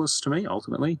useless to me,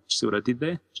 ultimately. Did you see what I did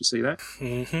there? Did you see that?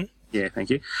 Mm-hmm. Yeah, thank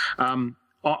you.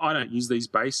 I don't use these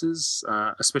bases,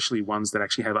 especially ones that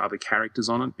actually have other characters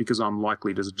on it, because I'm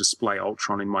likely to display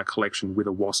Ultron in my collection with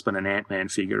a Wasp and an Ant-Man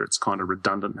figure. It's kind of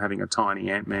redundant having a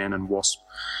tiny Ant-Man and Wasp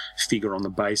figure on the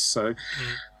base. So,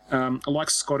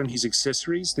 like Scott and his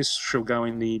accessories, this shall go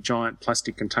in the giant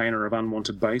plastic container of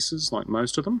unwanted bases, like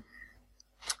most of them.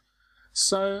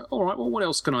 So, all right, well, what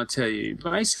else can I tell you?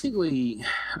 Basically,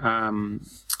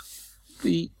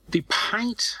 the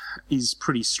paint is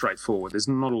pretty straightforward. There's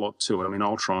not a lot to it. I mean,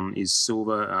 Ultron is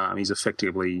silver. He's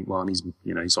effectively, well, he's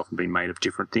often been made of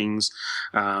different things.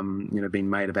 Been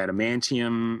made of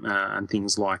adamantium and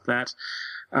things like that.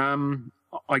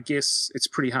 I guess it's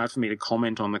pretty hard for me to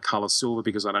comment on the colour silver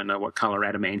because I don't know what colour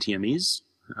adamantium is.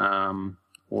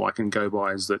 All I can go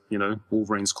by is that,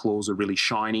 Wolverine's claws are really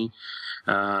shiny.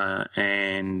 Hey,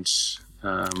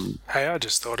 I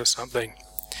just thought of something.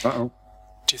 Uh-oh.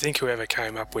 Do you think whoever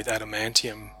came up with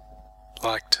adamantium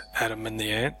liked Adam and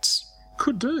the Ants?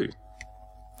 Could do.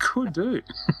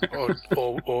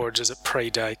 or does it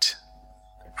predate?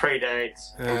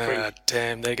 Predates.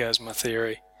 Damn, there goes my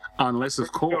theory. Unless,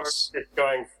 of course, it's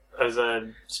going as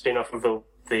a spin-off of the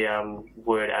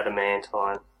word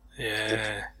adamantine.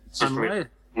 Yeah. It's just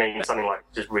meaning something like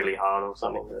just really hard or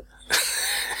something.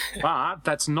 But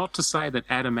that's not to say that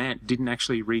Adam Ant didn't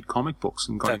actually read comic books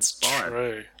and got inspired.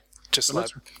 That's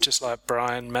true. Just like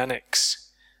Brian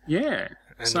Mannix. Yeah.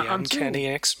 And the Uncanny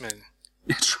X-Men.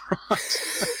 That's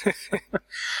right.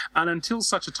 And until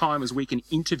such a time as we can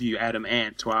interview Adam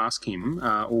Ant to ask him,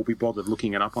 or be bothered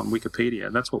looking it up on Wikipedia,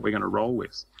 that's what we're going to roll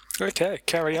with. Okay,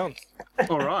 carry on.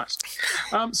 All right.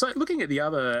 So looking at the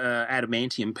other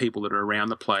adamantium people that are around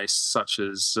the place, such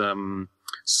as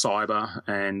Cyber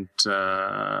and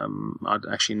I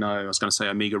was going to say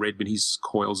Omega Red, but his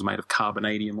coils are made of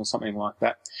carbonadium or something like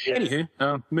that. Yeah.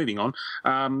 Anywho, moving on.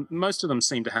 Most of them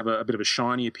seem to have a bit of a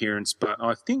shiny appearance, but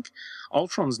I think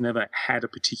Ultron's never had a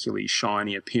particularly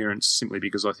shiny appearance simply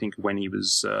because I think when he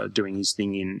was doing his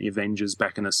thing in Avengers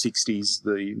back in the 60s,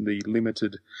 the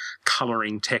limited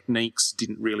colouring techniques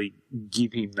didn't really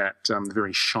give him that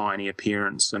very shiny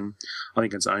appearance, and I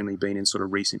think it's only been in sort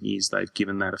of recent years they've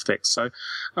given that effect. So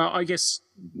I guess,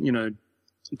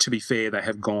 to be fair, they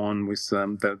have gone with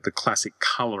the classic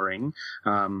colouring,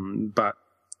 but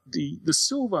the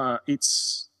silver,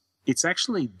 it's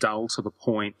actually dull to the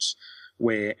point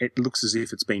where it looks as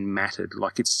if it's been matted.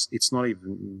 Like it's not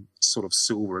even sort of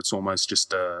silver, it's almost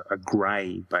just a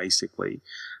grey, basically.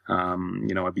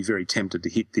 I'd be very tempted to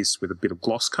hit this with a bit of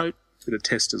gloss coat, a bit of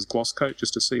Tester's gloss coat,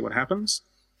 just to see what happens.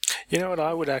 You know what,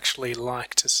 I would actually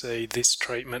like to see this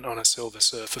treatment on a Silver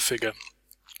Surfer figure.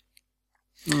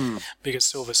 Because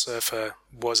Silver Surfer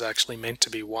was actually meant to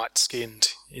be white-skinned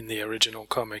in the original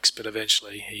comics, but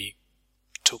eventually he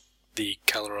took the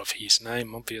colour of his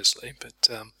name, obviously. But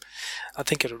I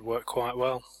think it would work quite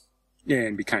well. Yeah,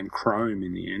 and became chrome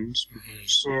in the end.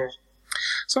 Yeah.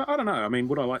 So, I don't know. I mean,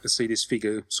 would I like to see this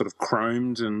figure sort of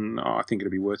chromed? And I think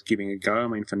it'd be worth giving a go. I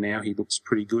mean, for now, he looks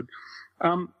pretty good.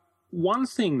 One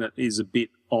thing that is a bit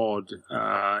odd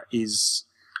is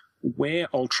where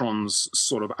Ultron's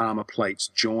sort of armour plates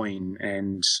join,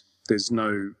 and there's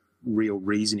no real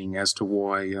reasoning as to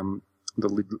why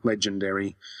the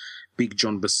legendary Big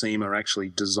John Buscema actually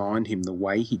designed him the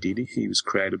way he did. He was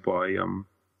created by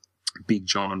Big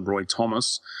John and Roy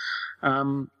Thomas.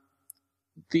 I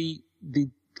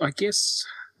guess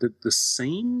the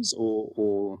seams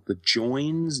or the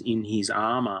joins in his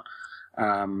armour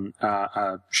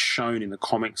are shown in the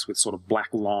comics with sort of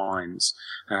black lines,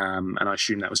 and I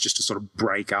assume that was just to sort of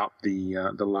break up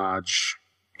the large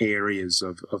areas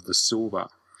of the silver.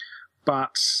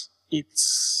 But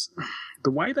it's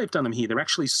the way they've done them here, they're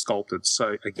actually sculpted.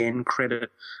 So again,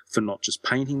 credit for not just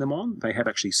painting them on. They have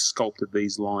actually sculpted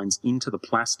these lines into the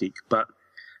plastic, but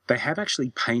they have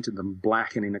actually painted them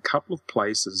black, and in a couple of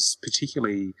places,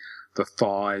 particularly the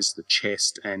thighs, the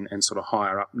chest, and sort of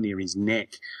higher up near his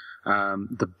neck,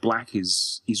 the black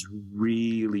is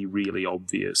really, really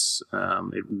obvious.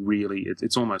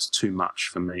 It's almost too much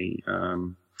for me.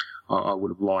 I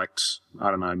would have liked, I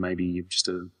don't know, maybe just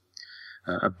a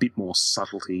bit more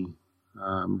subtlety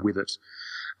with it.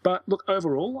 But look,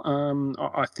 overall,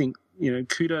 I think,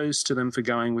 kudos to them for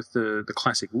going with the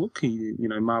classic look.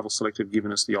 Marvel Select have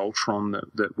given us the Ultron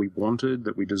that we wanted,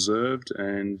 that we deserved,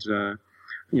 and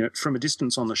from a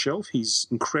distance on the shelf, he's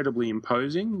incredibly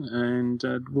imposing and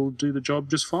will do the job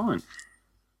just fine.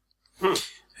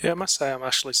 Yeah, I must say I'm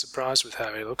actually surprised with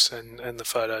how he looks, and the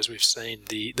photos we've seen.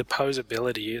 The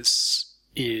posability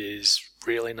is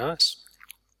really nice.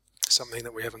 Something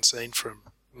that we haven't seen from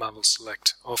Marvel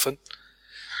Select often.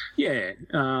 Yeah, it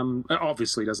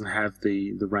obviously doesn't have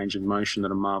the range of motion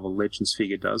that a Marvel Legends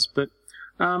figure does, but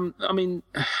I mean,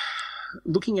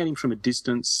 looking at him from a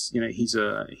distance, he's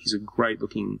a great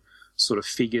looking sort of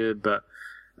figure, but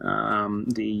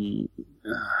the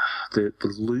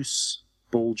loose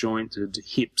ball jointed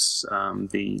hips,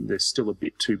 they're still a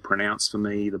bit too pronounced for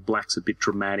me. The black's a bit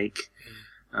dramatic.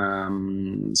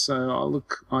 So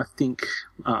I think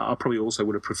I probably also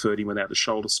would have preferred him without the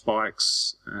shoulder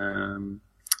spikes.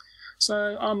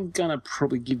 So I'm gonna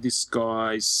probably give this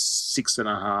guy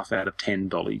 6.5 out of 10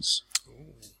 dollies.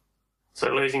 So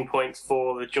losing points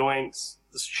for the joints,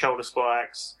 the shoulder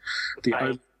spikes,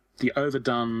 the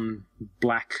overdone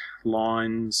black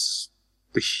lines,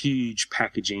 the huge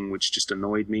packaging, which just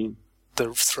annoyed me.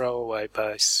 The throwaway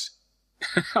base.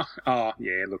 Oh,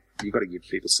 yeah, look, you've got to give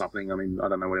people something. I mean, I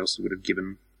don't know what else you would have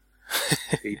given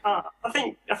people. I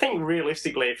think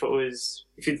realistically, if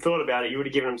you'd thought about it, you would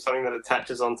have given them something that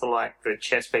attaches onto, like, the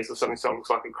chest piece or something so it looks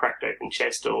like a cracked open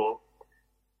chest or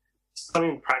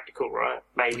something practical, right?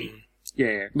 Maybe.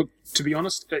 Yeah, look, to be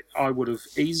honest, I would have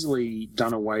easily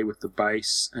done away with the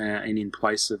base and in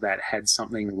place of that had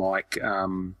something like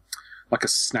a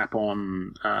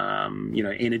snap-on,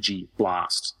 energy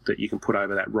blast that you can put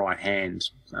over that right hand.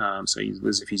 So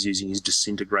as if he's using his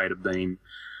disintegrator beam,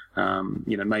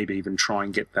 maybe even try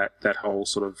and get that whole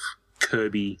sort of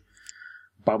Kirby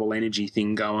bubble energy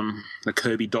thing going, the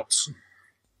Kirby dots.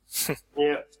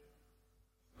 Yeah.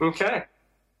 Okay.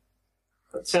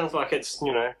 It sounds like it's,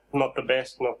 not the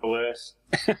best, not the worst.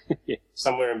 Yeah.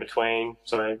 Somewhere in between.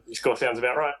 So your score sounds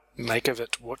about right. Make of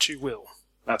it what you will.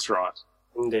 That's right.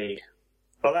 Indeed.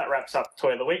 Well, that wraps up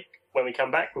Toy of the Week. When we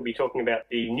come back, we'll be talking about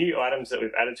the new items that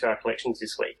we've added to our collections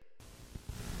this week.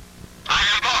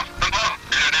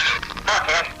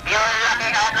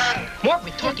 Mork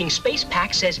with Talking Space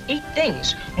Pack says 8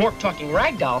 things. Mork Talking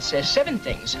Ragdoll says 7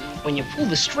 things. When you pull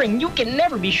the string, you can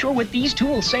never be sure what these two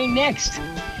will say next.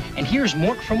 And here's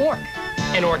Mork from Ork.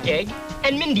 An Ork egg,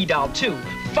 and Mindy Doll, too.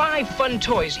 5 fun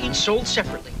toys, each sold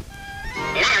separately.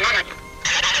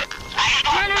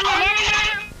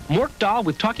 Mork Doll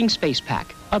with Talking Space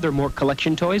Pack. Other Mork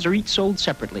collection toys are each sold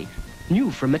separately. New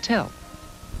from Mattel.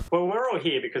 Well, we're all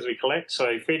here because we collect,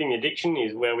 so Feeding Addiction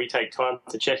is where we take time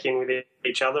to check in with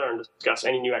each other and discuss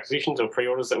any new acquisitions or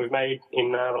pre-orders that we've made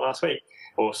in the last week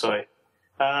or so.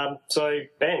 So,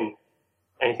 Ben,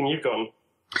 anything you've gotten?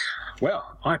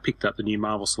 Well, I picked up the new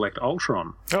Marvel Select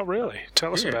Ultron. Oh, really?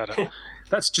 Tell us about it.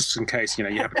 That's just in case, you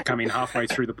happen to come in halfway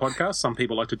through the podcast. Some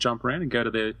people like to jump around and go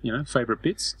to their, favourite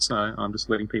bits. So I'm just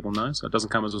letting people know so it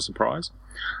doesn't come as a surprise.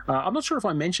 I'm not sure if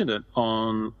I mentioned it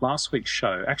on last week's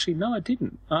show. Actually, no, I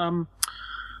didn't.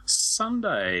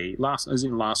 Sunday,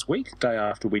 last week, day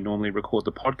after we normally record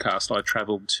the podcast, I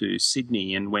travelled to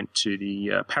Sydney and went to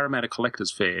the Parramatta Collectors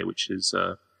Fair, which is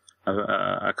a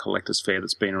collector's fair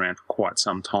that's been around for quite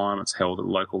some time. It's held at a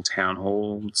local town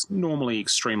hall. It's normally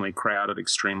extremely crowded,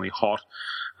 extremely hot.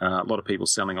 A lot of people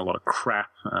selling a lot of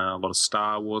crap, a lot of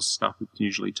Star Wars stuff that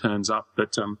usually turns up.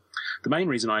 But the main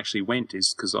reason I actually went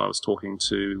is because I was talking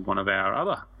to one of our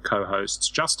other co-hosts,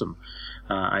 Justin,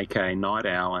 aka Night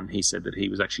Owl, and he said that he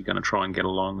was actually going to try and get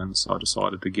along, and so I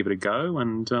decided to give it a go.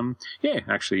 And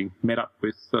actually met up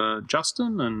with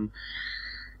Justin and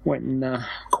went and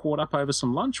caught up over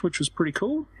some lunch, which was pretty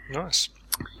cool. Nice.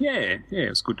 Yeah, it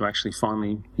was good to actually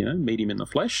finally, meet him in the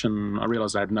flesh, and I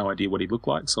realised I had no idea what he looked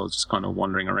like, so I was just kind of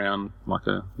wandering around like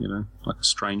a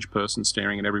strange person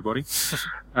staring at everybody.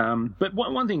 But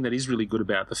one thing that is really good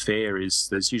about the fair is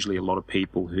there's usually a lot of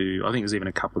people who, I think there's even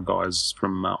a couple of guys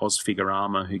from Oz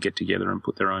Figurama who get together and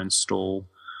put their own stall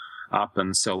up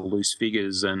and sell loose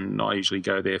figures, and I usually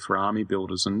go there for army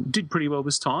builders and did pretty well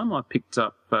this time. I picked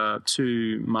up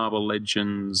 2 Marvel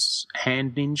Legends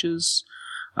Hand Ninjas.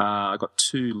 I got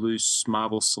 2 loose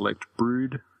Marvel Select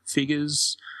Brood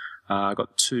figures. I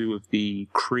got 2 of the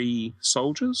Kree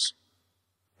soldiers.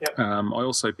 Yep. I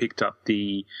also picked up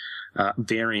the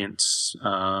variant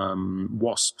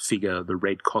Wasp figure, the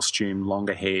red costume,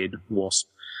 longer-haired Wasp.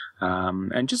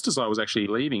 And just as I was actually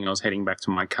leaving, I was heading back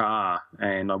to my car,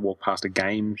 and I walked past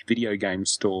a video game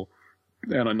store,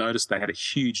 and I noticed they had a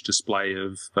huge display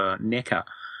of NECA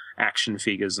action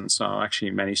figures, and so I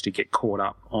actually managed to get caught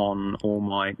up on all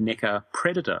my NECA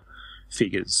Predator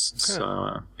figures. Okay. So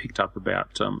I picked up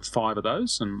about 5 of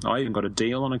those, and I even got a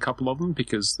deal on a couple of them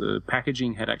because the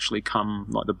packaging had actually come,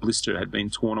 like the blister had been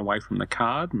torn away from the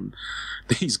card, and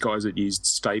these guys had used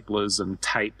staplers and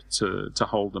tape to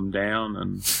hold them down,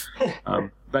 and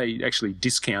they actually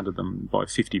discounted them by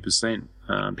 50%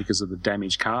 because of the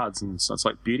damaged cards, and so it's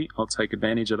like, beauty, I'll take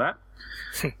advantage of that.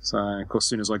 So, of course, as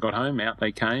soon as I got home, out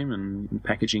they came, and the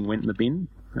packaging went in the bin.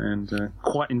 And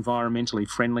quite environmentally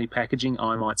friendly packaging,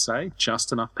 I might say.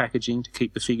 Just enough packaging to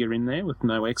keep the figure in there with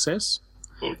no excess.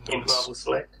 in Marvel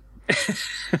Select.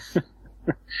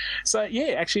 So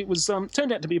yeah, actually, it was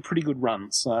turned out to be a pretty good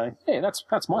run. So yeah,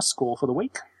 that's my score for the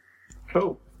week.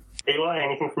 Cool. Eli,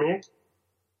 anything from you?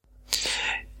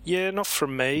 Yeah, not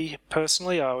from me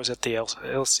personally. I was at the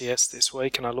LCS this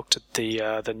week, and I looked at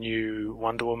the new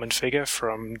Wonder Woman figure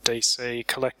from DC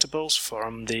Collectibles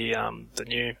from the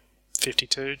new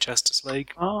 52 Justice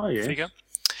League figure.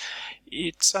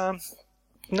 It's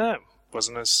no,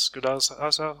 wasn't as good as I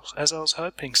was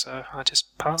hoping, so I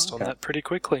just passed on that pretty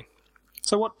quickly.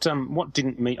 So what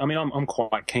didn't meet? I mean, I'm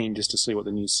quite keen just to see what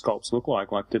the new sculpts look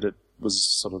like. Like, was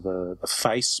sort of the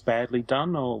face badly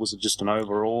done, or was it just an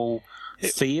overall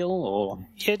feel? Or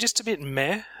yeah, just a bit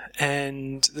meh,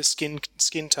 and the skin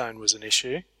tone was an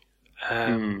issue.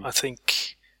 I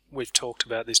think we've talked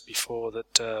about this before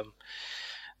that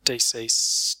DC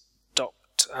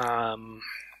stopped.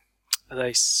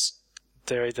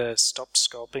 They either stopped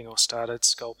sculpting or started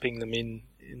sculpting them in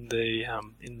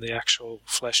the actual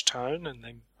flesh tone, and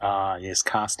then yes,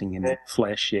 casting in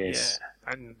flesh, yes.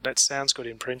 Yeah, and that sounds good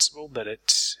in principle, but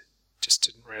it just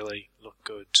didn't really look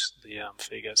good, the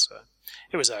figure. So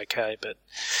it was okay, but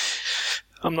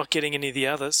I'm not getting any of the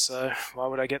others, so why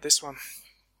would I get this one?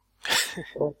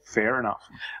 Fair enough.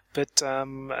 But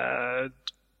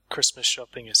Christmas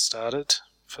shopping has started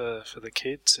for the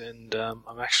kids, and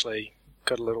I'm actually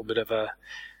got a little bit of a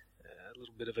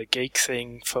geek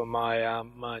thing for my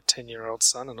my 10-year-old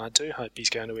son, and I do hope he's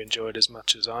going to enjoy it as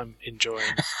much as I'm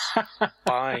enjoying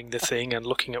buying the thing and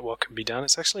looking at what can be done.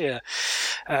 It's actually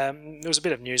there was a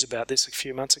bit of news about this a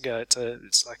few months ago.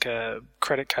 It's like a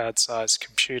credit card sized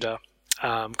computer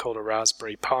called a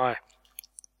Raspberry Pi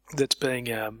that's being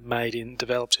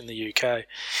developed in the UK,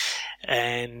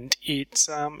 and it's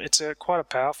quite a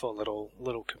powerful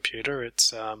little computer.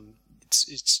 It's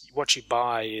what you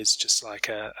buy is just like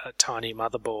a tiny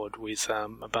motherboard with a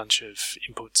bunch of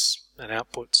inputs and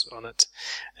outputs on it,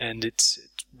 and it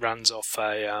runs off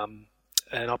an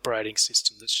operating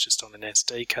system that's just on an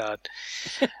SD card.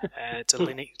 It's a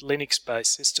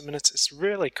Linux-based system, and it's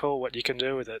really cool what you can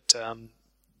do with it.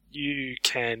 You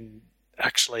can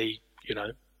actually,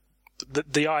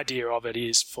 the idea of it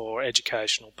is for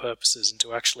educational purposes and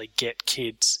to actually get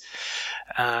kids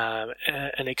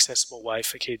an accessible way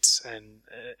for kids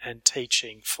and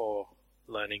teaching for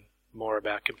learning more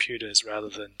about computers rather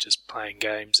than just playing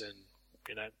games and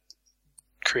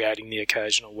creating the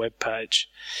occasional web page.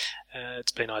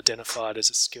 It's been identified as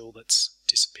a skill that's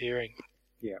disappearing.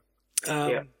 Yeah.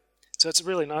 So it's a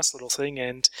really nice little thing,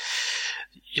 and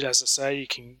as I say, you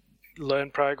can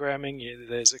learn programming.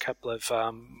 There's a couple of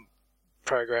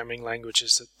programming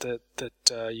languages that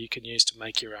you can use to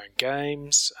make your own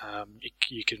games.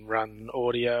 You can run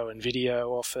audio and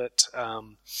video off it.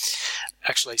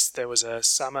 Actually, there was a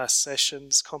summer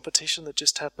sessions competition that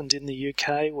just happened in the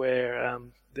UK where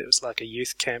there was like a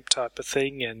youth camp type of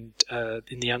thing, and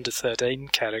in the under 13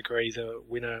 category, the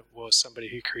winner was somebody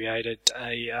who created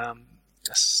a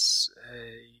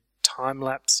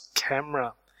time-lapse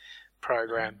camera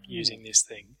program using this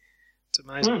thing. It's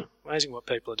amazing what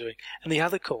people are doing. And the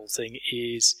other cool thing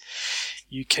is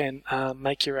you can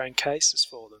make your own cases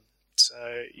for them.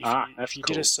 So if you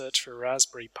did a search for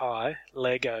Raspberry Pi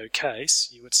Lego case,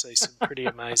 you would see some pretty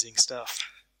amazing stuff.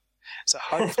 So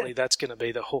hopefully that's going to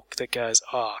be the hook that goes,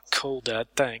 cool, Dad,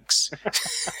 thanks.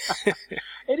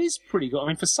 It is pretty good. I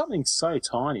mean, for something so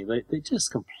tiny, they're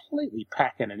just completely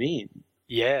packing it in.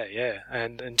 Yeah,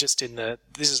 and just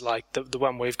this is like the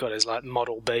one we've got is like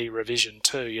Model B revision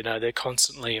 2. They're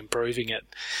constantly improving it.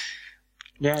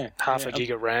 Yeah, half a gig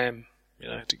of RAM.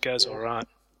 It goes all right.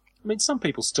 I mean, some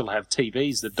people still have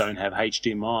TVs that don't have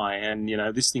HDMI, and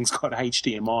this thing's got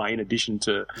HDMI in addition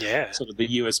to sort of the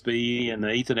USB and the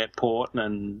Ethernet port,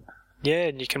 and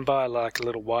and you can buy like a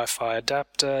little Wi-Fi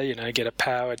adapter. Get a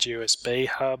powered USB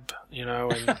hub.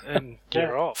 And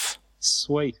you're off.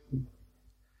 Sweet.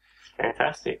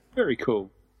 Fantastic. Very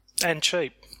cool. And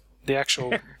cheap.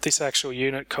 This actual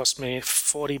unit cost me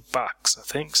 $40, I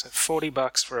think. So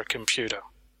 $40 for a computer.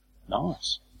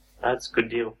 Nice. That's a good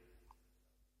deal.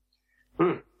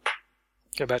 How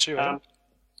about you, Adam?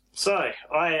 So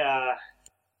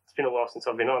it's been a while since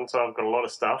I've been on, so I've got a lot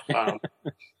of stuff.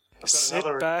 Sit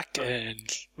back and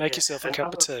make yourself a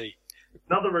cup of tea.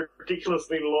 Another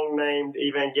ridiculously long-named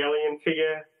Evangelion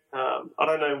figure. I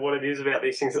don't know what it is about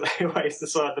these things that they always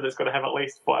decide that it's got to have at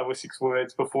least 5 or 6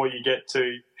 words before you get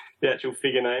to the actual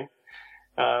figure name.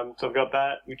 So I've got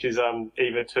that, which is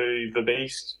Eva 2 the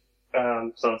Beast.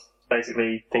 So it's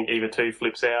basically think Eva 2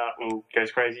 flips out and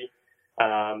goes crazy.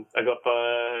 I got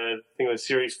I think it was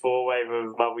Series 4 wave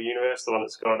of Marvel Universe, the one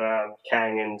that's got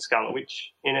Kang and Scarlet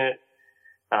Witch in it.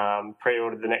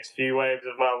 pre-ordered the next few waves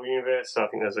of Marvel Universe. So I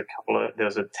think there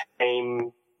was a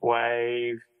Tame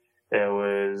wave. There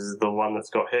was the one that's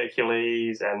got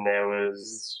Hercules, and there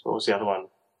was, what was the other one?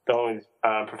 The one with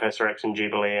Professor X and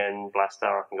Jubilee and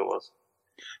Blastar, I think it was.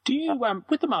 Do you,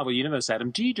 with the Marvel Universe,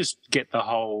 Adam, do you just get the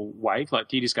whole wave? Like,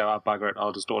 do you just go, oh, bugger it,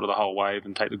 I'll just order the whole wave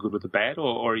and take the good with the bad?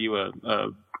 Or are you a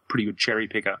pretty good cherry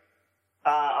picker?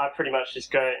 I pretty much just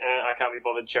go, I can't be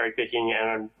bothered cherry picking,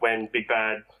 and when Big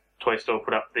Bad Toy Store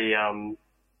put up the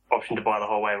option to buy the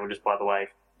whole wave, we'll just buy the wave.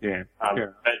 Yeah.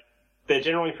 But they're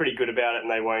generally pretty good about it,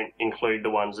 and they won't include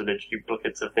the ones that are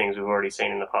duplicates of things we've already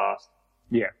seen in the past.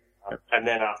 Yeah. And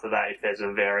then after that, if there's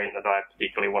a variant that I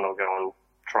particularly want, I'll go and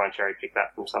try and cherry pick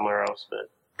that from somewhere else. But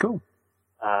cool.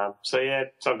 So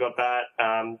I've got that.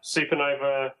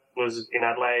 Supernova was in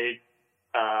Adelaide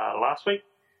last week,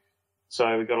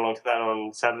 so we got along to that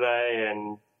on Saturday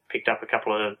and picked up a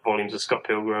couple of volumes of Scott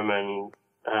Pilgrim and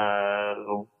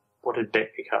what did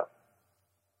Beck pick up?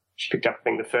 She picked up, I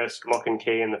think, the first Lock and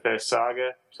Key and the first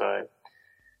Saga. So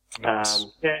Nice.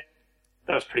 that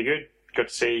was pretty good. Got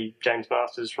to see James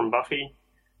Masters from Buffy.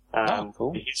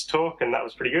 Cool. His talk, and that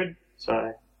was pretty good. So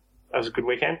that was a good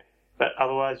weekend. But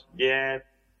otherwise,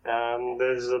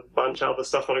 there's a bunch of other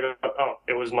stuff that I got. Oh,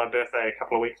 it was my birthday a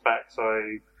couple of weeks back, so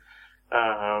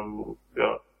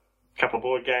got a couple of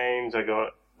board games. I got,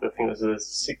 I think it was the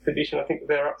 6th edition, I think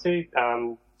they're up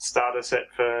to. Starter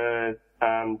set for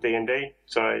D&D.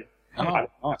 So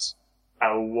nice.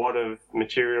 A lot of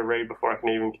material to read before I can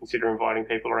even consider inviting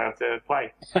people around to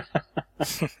play.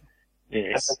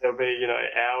 Yes. And there'll be,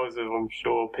 hours of, I'm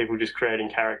sure, people just creating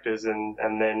characters, and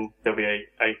then there'll be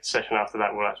a session after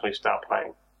that we'll actually start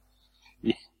playing.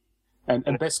 Yeah.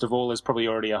 And best of all, there's probably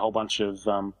already a whole bunch of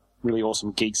really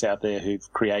awesome geeks out there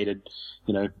who've created,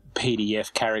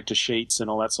 PDF character sheets and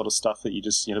all that sort of stuff that you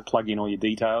just, plug in all your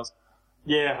details.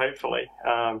 Yeah, hopefully,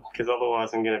 because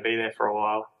otherwise I'm going to be there for a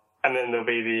while. And then there'll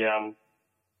be the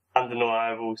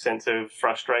undeniable sense of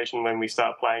frustration when we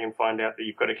start playing and find out that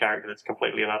you've got a character that's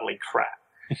completely and utterly crap.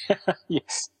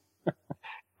 Yes.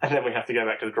 And then we have to go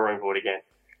back to the drawing board again.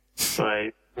 So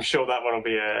I'm sure that one will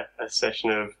be a session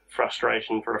of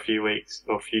frustration for a few weeks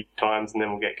or a few times, and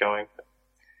then we'll get going. But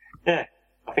yeah,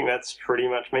 I think that's pretty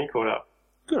much me caught up.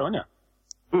 Good on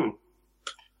you.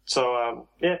 So,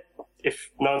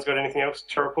 if no one's got anything else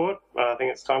to report, I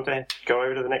think it's time to go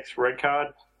over to the next red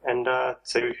card and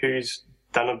see who's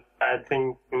done a bad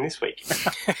thing in this week.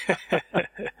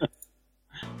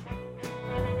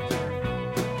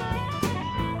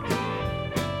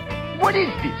 What is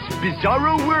this,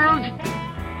 Bizarro World?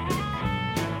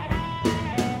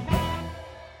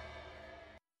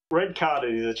 Red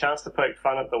carded is a chance to poke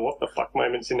fun at the what the fuck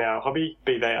moments in our hobby,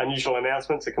 be they unusual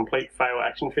announcements, a complete fail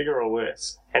action figure, or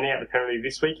worse. Handing out the penalty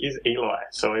this week is Eli,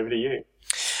 so over to you.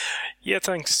 Yeah,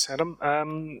 thanks, Adam.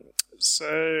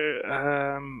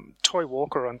 Toy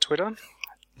Walker on Twitter,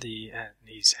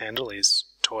 his handle is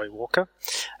Toy Walker.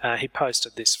 He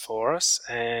posted this for us,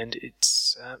 and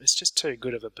it's just too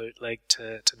good of a bootleg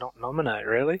to not nominate,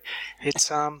 really.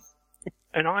 It's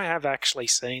and I have actually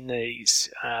seen these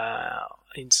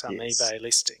in some eBay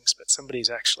listings, but somebody's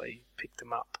actually picked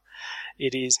them up.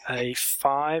 It is a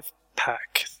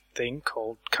 5-pack thing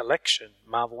called Collection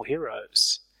Marvel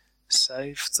Heroes.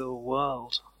 Save the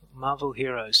World. Marvel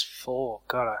Heroes 4.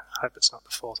 God, I hope it's not the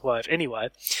 4th wave. Anyway,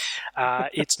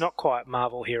 it's not quite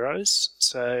Marvel Heroes.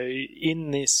 So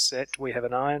in this set, we have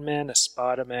an Iron Man, a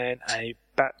Spider-Man, a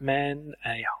Batman,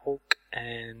 a Hulk,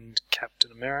 and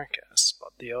Captain America.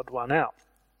 Spot the odd one out.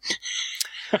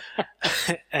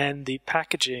 And the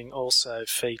packaging also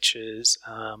features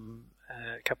a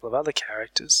couple of other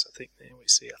characters. I think there we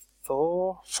see a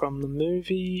Thor from the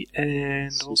movie,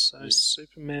 and also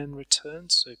Superman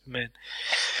Returns Superman.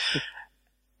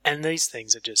 And these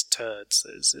things are just turds.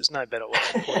 There's no better way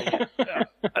of putting it.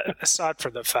 Aside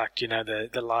from the fact,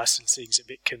 the licensing's a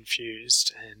bit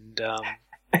confused, and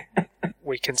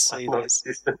we can see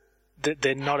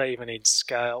they're not even in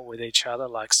scale with each other.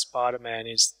 Like Spider-Man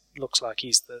looks like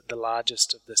he's the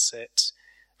largest of the sets.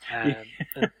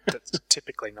 That's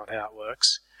typically not how it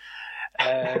works.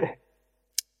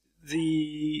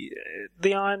 The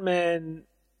Iron Man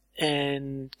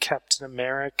and Captain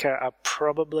America are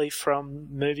probably from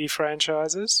movie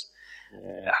franchises.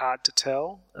 Yeah. Hard to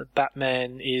tell.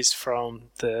 Batman is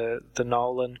from the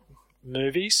Nolan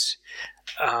movies.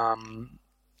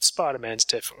 Spider-Man's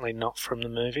definitely not from the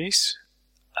movies.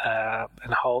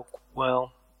 And Hulk,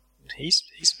 well, he's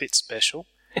a bit special.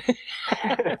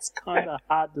 It's kind of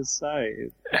hard to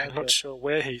say. I'm not sure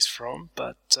where he's from,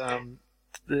 but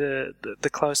the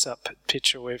close-up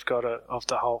picture we've got of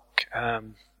the Hulk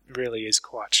really is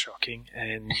quite shocking,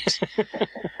 and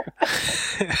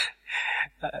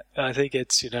I think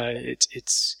it's,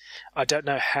 it's. I don't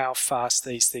know how fast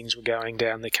these things were going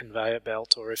down the conveyor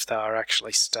belt, or if they were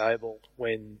actually stable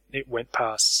when it went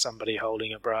past somebody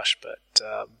holding a brush. But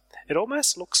it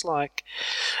almost looks like.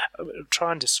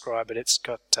 Try and describe it. It's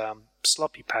got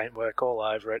sloppy paintwork all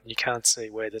over it, and you can't see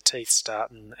where the teeth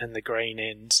start and the green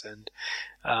ends. And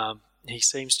he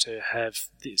seems to have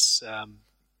this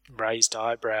raised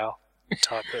eyebrow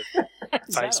type of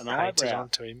face painted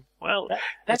onto him. Well,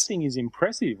 that thing is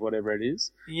impressive, whatever it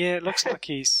is. Yeah, it looks like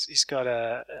he's got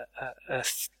a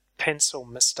pencil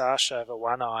moustache over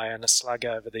one eye and a slug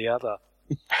over the other,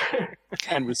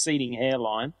 and receding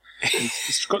hairline.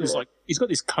 He's got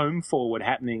this comb forward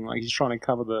happening, like he's trying to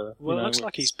cover the. Well, it looks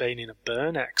like he's been in a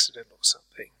burn accident or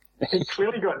something. He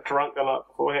clearly got drunk the night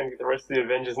beforehand with the rest of the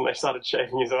Avengers, and they started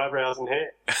shaving his eyebrows and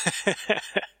hair.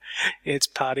 It's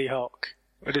Party Hulk.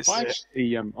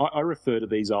 I refer to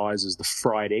these eyes as the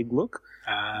fried egg look.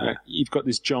 You've got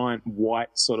this giant white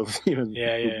sort of,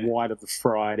 the white of the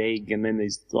fried egg, and then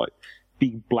these like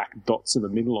big black dots in the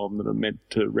middle of them that are meant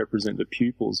to represent the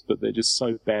pupils, but they're just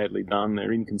so badly done.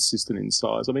 They're inconsistent in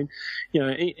size. I mean,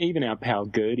 even our pal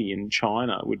Gertie in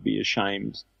China would be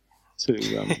ashamed to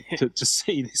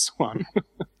see this one.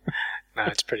 No,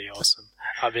 it's pretty awesome.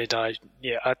 I mean,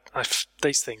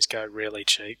 these things go really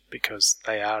cheap because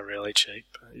they are really cheap.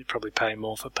 You probably pay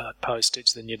more for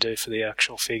postage than you do for the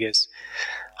actual figures.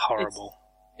 Horrible.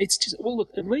 It's just, well, look,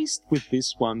 at least with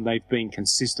this one, they've been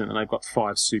consistent and they've got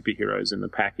 5 superheroes in the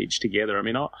package together. I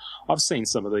mean, I've seen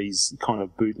some of these kind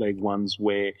of bootleg ones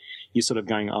where you're sort of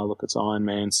going, oh, look, it's Iron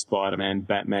Man, Spider-Man,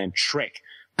 Batman, Shrek.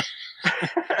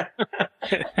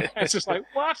 It's just like,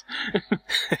 what?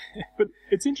 But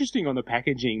it's interesting on the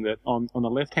packaging that on the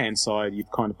left-hand side,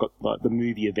 you've kind of got like the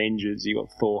movie Avengers. You've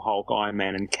got Thor, Hulk, Iron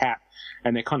Man, and Cap,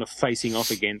 and they're kind of facing off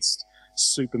against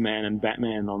Superman and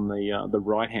Batman on the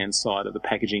right-hand side of the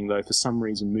packaging, though for some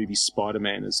reason movie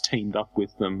Spider-Man has teamed up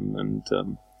with them. And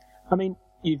I mean,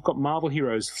 you've got Marvel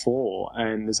Heroes 4,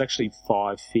 and there's actually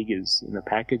 5 figures in the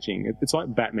packaging. It's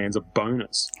like Batman's a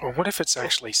bonus. Well, what if it's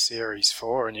actually Series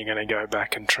 4 and you're going to go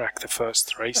back and track the first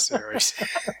 3 series?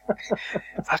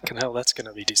 Fucking hell, that's going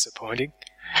to be disappointing.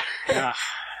 Yeah.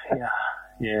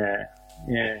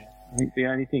 I think the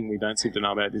only thing we don't seem to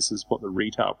know about this is what the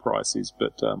retail price is,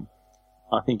 but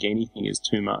I think anything is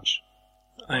too much.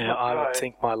 Yeah, I would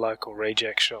think my local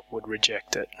reject shop would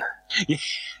reject it.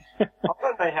 I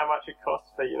don't know how much it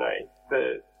costs for,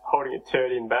 the holding a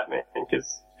turd in Batman,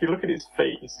 because if you look at his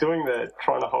feet, he's doing the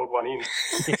trying to hold one in.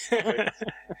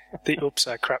 The oops,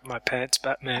 I crap my pants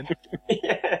Batman.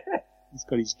 Yeah. He's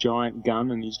got his giant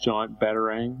gun and his giant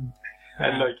batarang.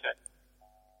 And no cat.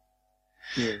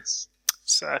 Yes.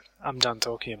 So, I'm done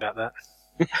talking about that.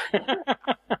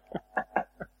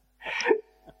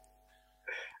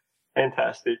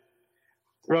 Fantastic.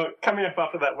 Right, coming up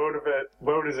after that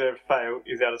well-deserved fail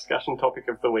is our discussion topic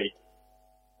of the week.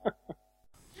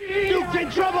 Duke's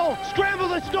in trouble! Scramble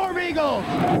the Storm Eagle!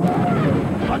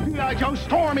 The G.I. Joe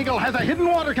Storm Eagle has a hidden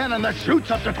water cannon that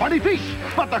shoots up to 20 feet,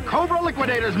 but the Cobra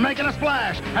Liquidator's making a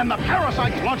splash, and the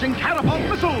Parasite's launching catapult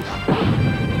missiles!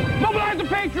 Mobilize the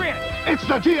Patriot! It's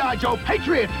the G.I. Joe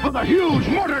Patriot with a huge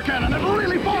mortar cannon that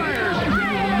really fires!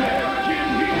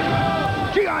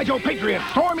 G.I. Joe Patriot,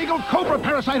 Storm Eagle, Cobra,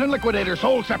 Parasite, and Liquidator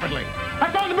sold separately.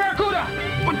 I found the Barracuda!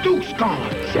 But Duke's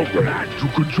gone, so glad you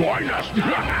could join us.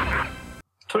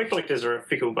 Toy collectors are a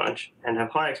fickle bunch and have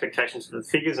high expectations for the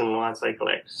figures and lines they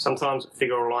collect. Sometimes a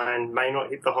figure or line may not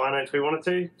hit the high notes we want it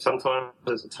to. Sometimes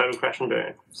it's a total crash and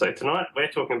burn. So tonight we're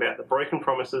talking about the broken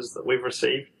promises that we've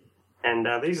received, and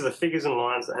these are the figures and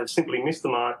lines that have simply missed the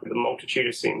mark with a multitude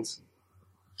of sins.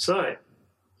 So,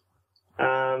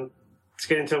 let's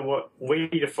get into what we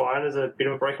define as a bit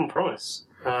of a broken promise.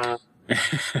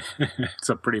 It's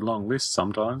a pretty long list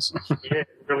sometimes. Yeah, it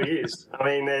really is. I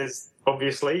mean, there's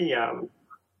obviously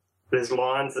there's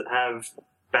lines that have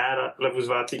bad levels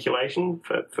of articulation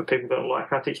for people that don't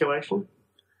like articulation.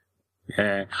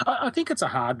 Yeah, I think it's a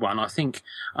hard one.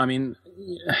 I mean,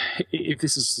 if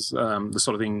this is the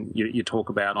sort of thing you talk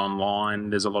about online,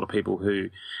 there's a lot of people who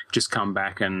just come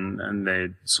back and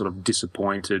they're sort of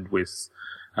disappointed with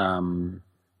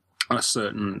a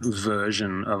certain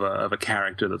version of a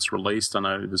character that's released. I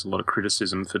know there's a lot of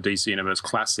criticism for DC Universe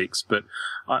Classics, but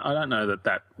I don't know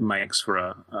that makes for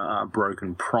a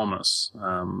broken promise.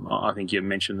 I think you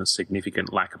mentioned the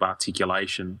significant lack of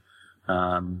articulation.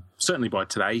 Certainly by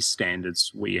today's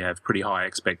standards, we have pretty high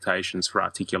expectations for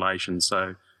articulation,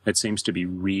 so it seems to be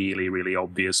really, really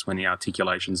obvious when the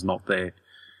articulation's not there.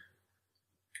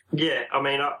 Yeah, I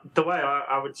mean, the way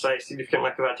I would say significant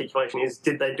lack of articulation is,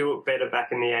 did they do it better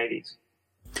back in the 80s?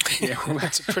 Yeah, well,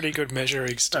 that's a pretty good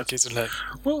measuring stick, isn't it?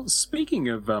 Well, speaking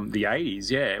of the 80s,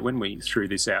 yeah, when we threw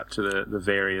this out to the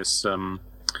various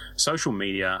social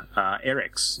media,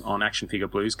 Erex on Action Figure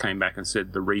Blues came back and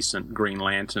said the recent Green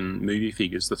Lantern movie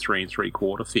figures, the 3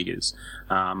 3/4 figures,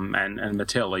 and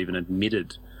Mattel even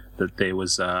admitted that there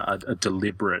was a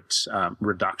deliberate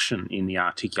reduction in the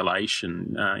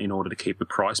articulation in order to keep the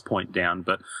price point down.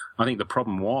 But I think the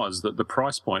problem was that the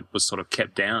price point was sort of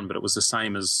kept down, but it was the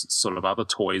same as sort of other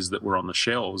toys that were on the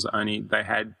shelves, only they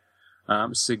had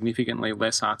significantly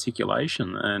less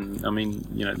articulation. And, I mean,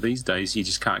 you know, these days you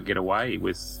just can't get away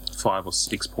with 5 or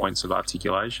 6 points of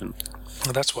articulation.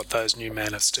 Well, that's what those new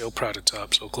Man of Steel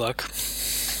prototypes look like.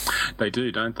 They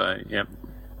do, don't they? Yep.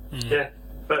 Yeah.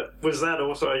 But was that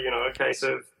also, you know, a case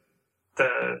of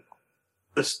the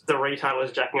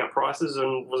retailers jacking up prices,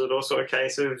 and was it also a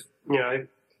case of, you know,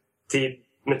 did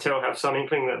Mattel have some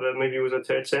inkling that the movie was a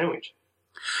turd sandwich?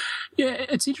 Yeah,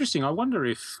 it's interesting. I wonder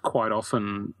if quite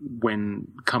often when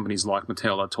companies like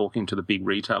Mattel are talking to the big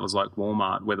retailers like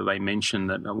Walmart, whether they mention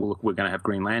that, well, look, we're going to have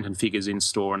Green Lantern figures in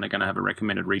store and they're going to have a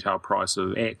recommended retail price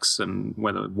of X, and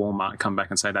whether Walmart come back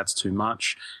and say that's too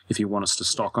much. If you want us to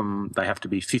stock them, they have to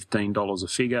be $15 a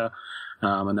figure.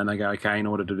 And then they go, okay, in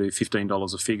order to do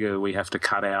 $15 a figure, we have to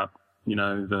cut out, you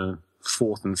know, the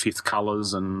 4th and 5th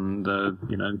colours and,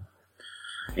 you know,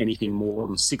 anything more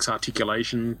than 6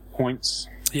 articulation points.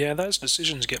 Yeah, those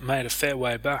decisions get made a fair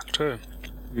way back too.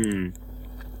 Yeah.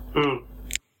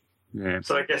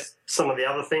 So I guess some of the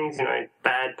other things, you know,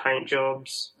 bad paint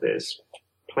jobs, there's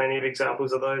plenty of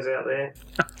examples of those out there.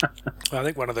 I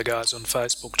think one of the guys on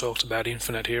Facebook talked about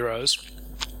Infinite Heroes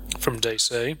from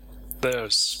DC.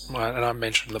 There's, and I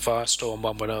mentioned the Firestorm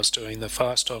one when I was doing the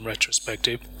Firestorm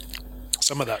retrospective.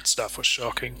 Some of that stuff was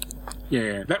shocking.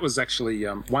 Yeah, that was actually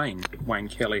Wayne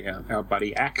Kelly, our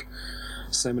buddy Ack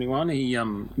 71. He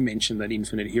mentioned that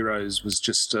Infinite Heroes was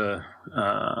just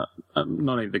not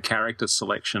only the character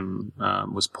selection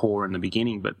was poor in the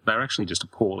beginning, but they're actually just a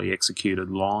poorly executed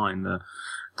line.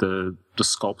 The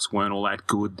sculpts weren't all that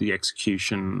good. The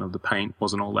execution of the paint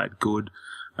wasn't all that good.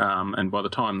 And by the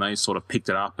time they sort of picked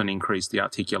it up and increased the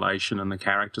articulation and the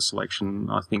character selection,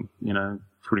 I think, you know,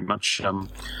 pretty much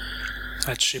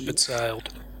that ship had sailed.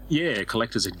 Yeah,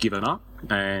 collectors had given up,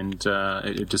 and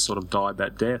it just sort of died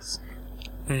that death.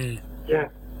 Yeah.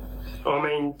 I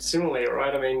mean, similarly,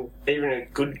 right? I mean, even a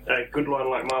good line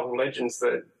like Marvel Legends,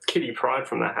 the Kitty Pryde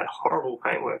from that had horrible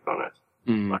paintwork on it.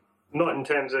 Like, not in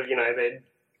terms of, you know, they'd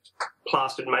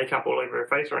plastered makeup all over her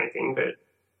face or anything, but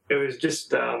it was just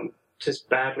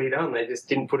badly done. They just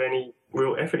didn't put any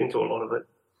real effort into a lot of it.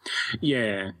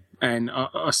 Yeah, and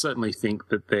I certainly think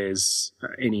that there's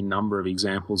any number of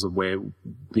examples of where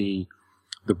the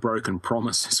broken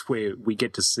promise is where we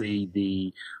get to see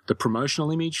the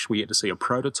promotional image, we get to see a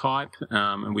prototype,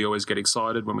 and we always get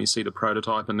excited when we see the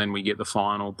prototype, and then we get the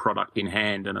final product in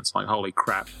hand, and it's like, holy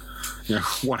crap, you know,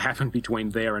 what happened between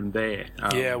there and there?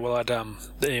 Yeah, well,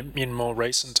 in more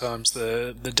recent times,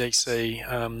 the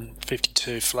DC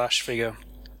 52 Flash figure,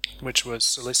 which was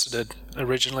solicited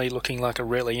originally looking like a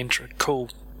really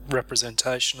cool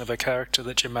representation of a character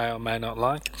that you may or may not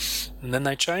like, and then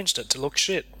they changed it to look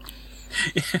shit.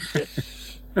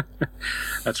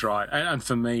 That's right, and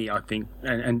for me, I think,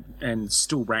 and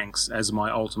still ranks as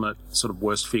my ultimate sort of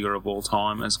worst figure of all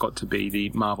time, has got to be the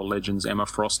Marvel Legends Emma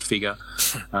Frost figure.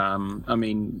 I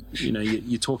mean, you know,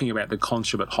 you're talking about the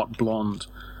consummate hot blonde,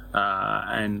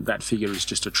 and that figure is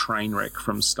just a train wreck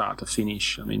from start to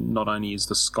finish. I mean, not only is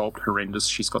the sculpt horrendous,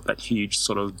 she's got that huge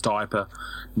sort of diaper,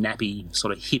 nappy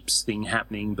sort of hips thing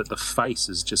happening, but the face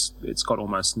is just, it's got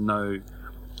almost no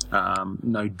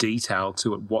detail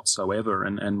to it whatsoever,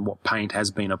 and what paint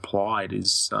has been applied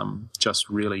is just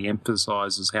really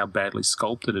emphasises how badly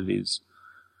sculpted it is.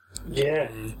 Yeah.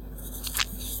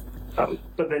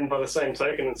 But then by the same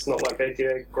token, it's not like they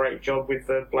did a great job with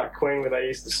the Black Queen where they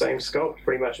used the same sculpt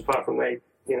pretty much, apart from they,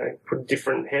 you know, put a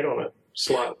different head on it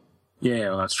slightly.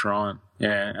 Yeah, well, that's right.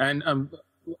 Yeah, and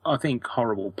I think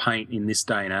horrible paint in this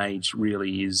day and age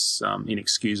really is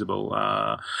inexcusable.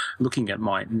 Looking at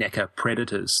my NECA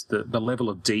Predators, the level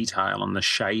of detail and the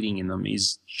shading in them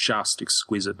is just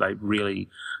exquisite. They've really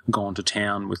gone to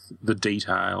town with the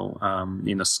detail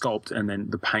in the sculpt, and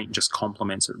then the paint just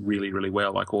complements it really, really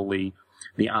well. Like all the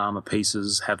armor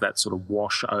pieces have that sort of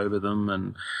wash over them,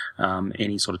 and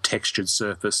any sort of textured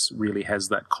surface really has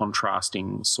that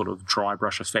contrasting sort of dry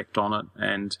brush effect on it.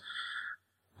 And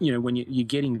you know, when you're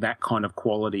getting that kind of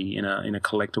quality in a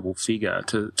collectible figure,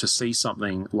 to see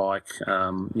something like you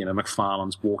know,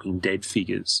 McFarlane's Walking Dead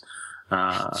figures,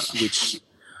 which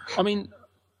I mean,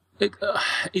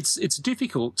 it's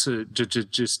difficult to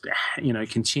just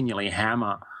continually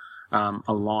hammer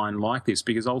a line like this,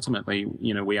 because ultimately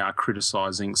we are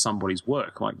criticising somebody's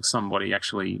work. Like somebody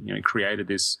actually created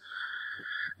this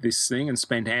thing and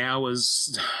spent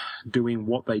hours doing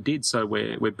what they did. So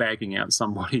we're bagging out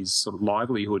somebody's sort of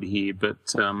livelihood here.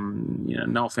 But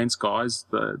no offence, guys,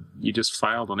 you just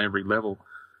failed on every level.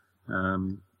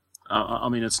 I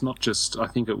mean, it's not just. I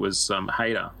think it was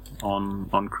Hader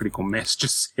on Critical Mess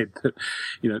just said that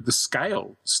the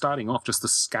scale, starting off, just the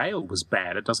scale was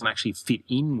bad. It doesn't actually fit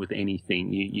in with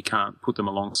anything. You can't put them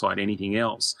alongside anything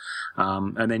else.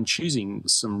 And then choosing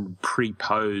some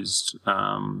pre-posed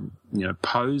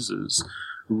poses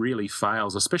really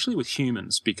fails, especially with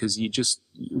humans, because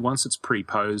once it's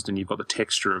pre-posed and you've got the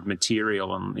texture of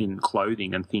material in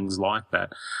clothing and things like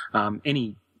that,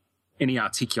 any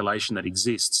articulation that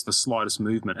exists, the slightest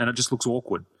movement, and it just looks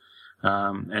awkward.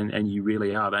 And you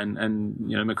really are. And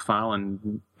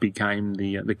McFarlane became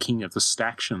the king of the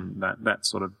staction, that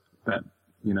sort of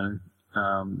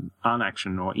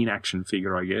unaction or inaction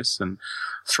figure, I guess, and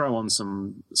throw on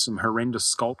some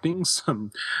horrendous sculpting,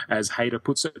 some, as Hader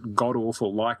puts it,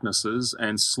 god-awful likenesses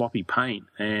and sloppy paint,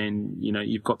 and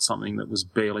you've got something that was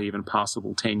barely even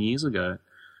passable 10 years ago.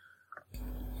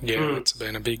 Yeah, it's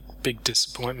been a big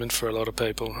disappointment for a lot of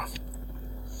people.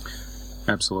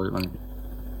 Absolutely.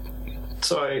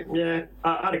 So, yeah,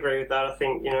 I'd agree with that, I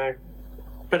think,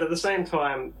 but at the same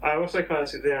time, I also kind of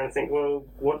sit there and think, well,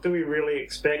 what do we really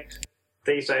expect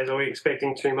these days? Are we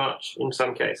expecting too much in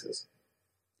some cases?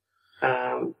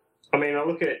 I mean, I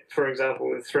look at, for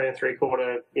example, the 3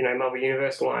 3/4, Marvel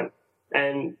Universe line,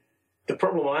 and the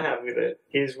problem I have with it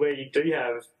is where you do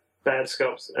have bad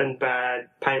sculpts and bad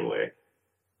paintwork,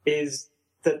 is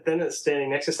that then it's standing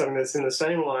next to something that's in the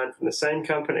same line from the same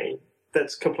company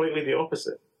that's completely the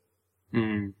opposite.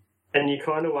 Mm. And you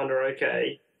kind of wonder,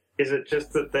 okay, is it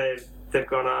just that they've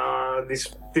gone,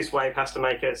 this wave has to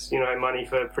make us, money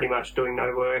for pretty much doing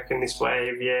no work, and this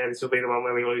wave, this will be the one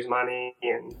where we lose money.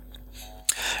 And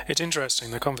it's interesting,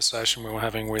 the conversation we were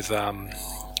having with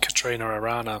Katrina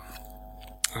Arana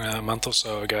a month or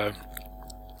so ago,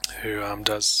 who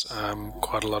does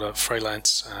quite a lot of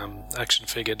freelance action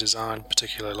figure design,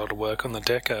 particularly a lot of work on the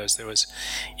decos. There was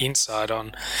insight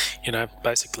on,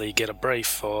 basically you get a brief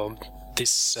for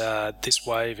this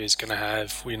wave is going to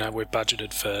have, we've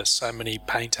budgeted for so many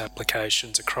paint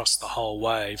applications across the whole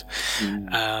wave.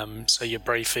 So your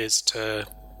brief is to,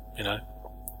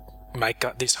 make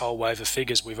up this whole wave of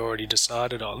figures we've already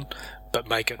decided on, but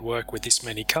make it work with this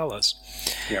many colours.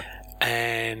 Yep.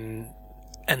 And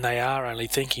they are only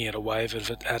thinking at a wave of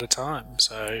it at a time.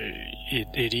 So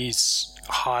it is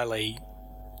highly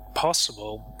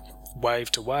possible, wave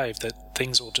to wave, that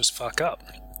things will just fuck up.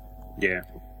 Yeah.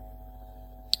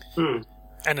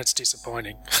 And it's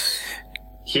disappointing.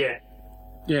 Yeah.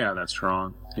 Yeah, that's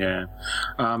right. Yeah.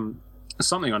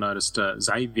 Something I noticed,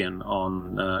 Xavian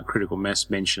on Critical Mess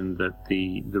mentioned that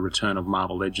the return of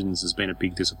Marvel Legends has been a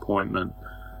big disappointment.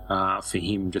 For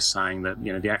him, just saying that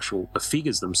the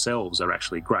figures themselves are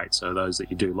actually great, so those that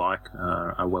you do like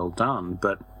are well done,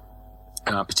 but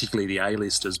particularly the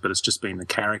A-listers, but it's just been the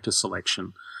character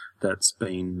selection that's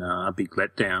been a big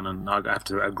letdown. And I have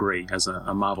to agree, as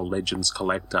a Marvel Legends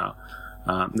collector,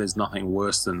 there's nothing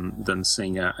worse than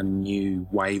seeing a new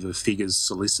wave of figures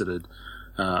solicited,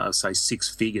 say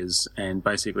 6 figures, and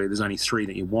basically there's only 3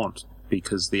 that you want,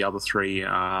 because the other 3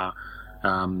 are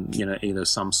either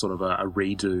some sort of a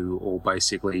redo, or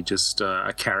basically just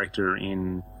a character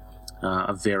in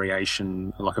a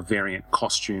variation, like a variant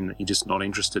costume that you're just not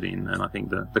interested in. And I think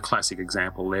the classic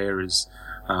example there is,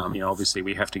 obviously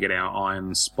we have to get our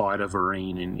Iron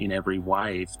Spider-Verine in every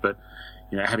wave, but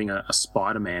having a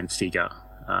Spider-Man figure,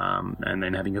 and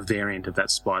then having a variant of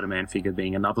that Spider-Man figure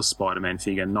being another Spider-Man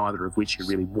figure, neither of which you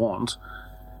really want,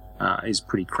 is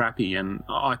pretty crappy. And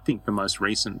I think the most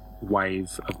recent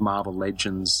wave of Marvel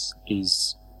Legends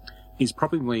is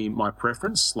probably my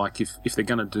preference. Like if they're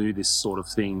going to do this sort of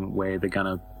thing where they're going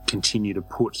to continue to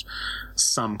put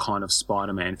some kind of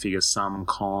Spider-Man figure, some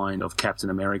kind of Captain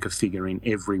America figure in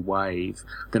every wave,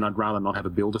 then I'd rather not have a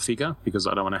Build-A-Figure, because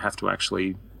I don't want to have to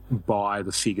actually buy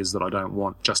the figures that I don't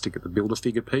want just to get the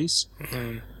Build-A-Figure piece.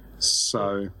 Mm-hmm.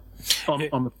 So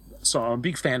I'm a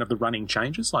big fan of the running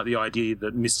changes, like the idea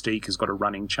that Mystique has got a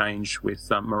running change with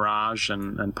Mirage,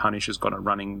 and Punish has got a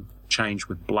running change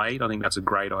with Blade. I think that's a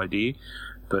great idea.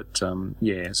 But,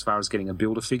 as far as getting a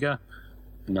Build-A-Figure,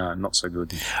 no, not so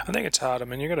good. I think it's hard. I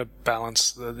mean, you've got to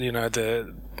balance there's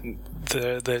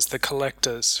the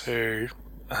collectors who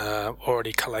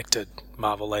already collected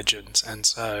Marvel Legends, and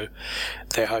so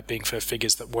they're hoping for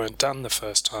figures that weren't done the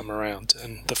first time around.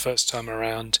 And the first time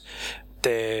around,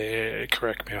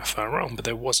 correct me if I'm wrong, but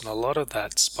there wasn't a lot of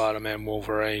that Spider-Man,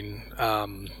 Wolverine,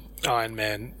 Iron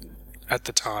Man at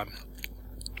the time.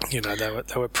 You know,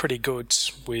 they were pretty good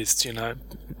with, you know,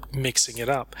 mixing it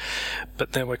up,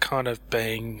 but then we're kind of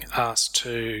being asked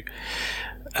to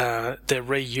they're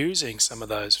reusing some of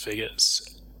those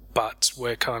figures, but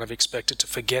we're kind of expected to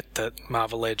forget that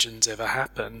Marvel Legends ever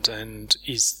happened. And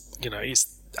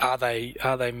are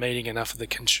they meeting enough of the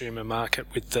consumer market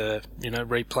with the, you know,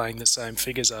 replaying the same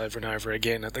figures over and over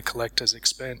again at the collector's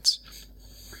expense?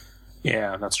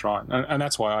 Yeah, that's right. And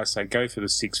that's why I say go for the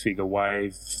 6-figure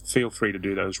wave. Feel free to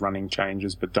do those running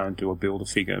changes, but don't do a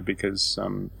Build-A-Figure, because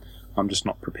I'm just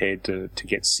not prepared to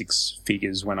get 6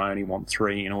 figures when I only want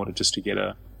 3 in order just to get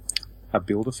a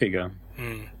Build-A-Figure.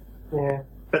 Mm. Yeah.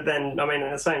 But then, I mean,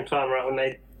 at the same time, right, when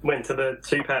they went to the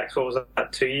 2-packs, what was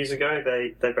that, 2 years ago,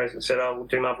 they basically said, oh, we'll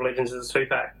do Marvel Legends as a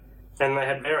 2-pack. And they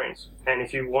had variants. And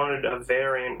if you wanted a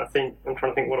variant, I'm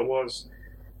trying to think what it was.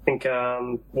 I think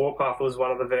Warpath was one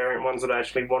of the variant ones that I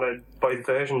actually wanted both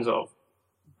versions of.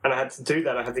 And I had to do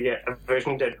that. I had to get a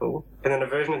version of Deadpool, and then a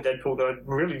version of Deadpool that I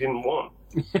really didn't want.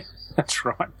 That's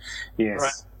right. Yes.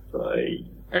 Right. So,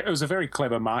 it was a very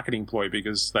clever marketing ploy,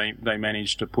 because they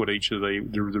managed to put each of the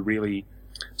really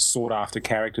sought-after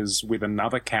characters with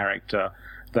another character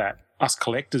that us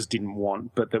collectors didn't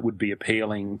want, but that would be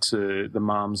appealing to the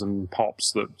mums and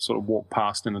pops that sort of walk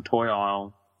past in the toy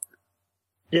aisle.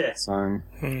 Yeah. So,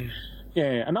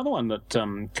 yeah, another one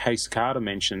that Case Carter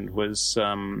mentioned was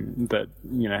that,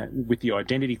 you know, with the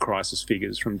Identity Crisis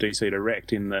figures from DC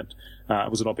Direct, in that it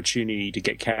was an opportunity to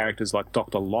get characters like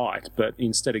Dr. Light, but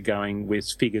instead of going with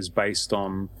figures based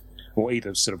on, or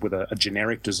either sort of with a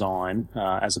generic design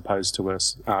as opposed to a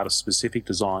artist-specific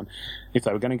design, if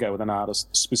they were going to go with an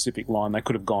artist-specific line, they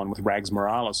could have gone with Rags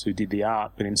Morales, who did the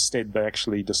art, but instead they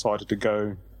actually decided to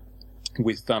go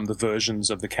with the versions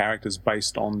of the characters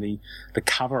based on the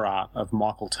cover art of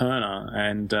Michael Turner.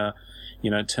 And, you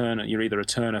know, Turner, you're either a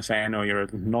Turner fan or you're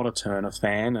not a Turner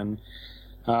fan. And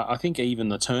I think even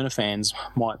the Turner fans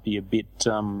might be a bit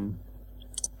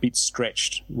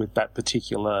stretched with that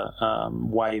particular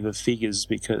wave of figures,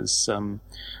 because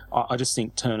I just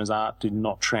think Turner's art did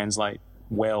not translate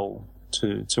well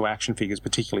to action figures,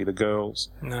 particularly the girls.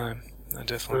 No,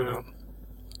 definitely not.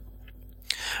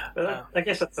 But I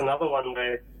guess that's another one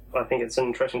where I think it's an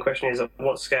interesting question, is at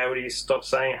what scale do you stop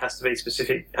saying it has to be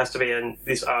specific, has to be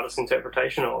this artist's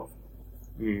interpretation of?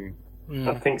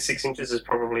 I think 6 inches is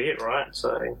probably it, right?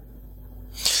 So,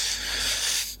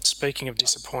 speaking of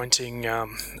disappointing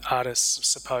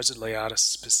supposedly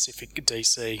artist-specific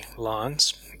DC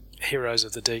lines, Heroes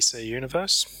of the DC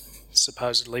Universe,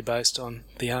 supposedly based on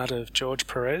the art of George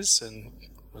Perez, and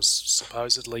was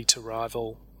supposedly to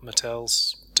rival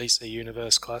Mattel's DC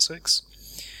Universe Classics.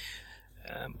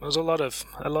 There was a lot of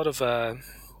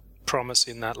promise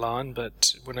in that line,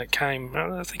 but when it came,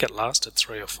 I think it lasted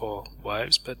 3 or 4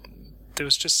 waves, but there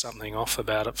was just something off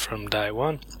about it from day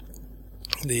one.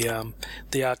 The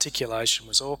articulation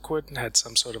was awkward and had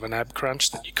some sort of an ab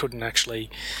crunch that you couldn't actually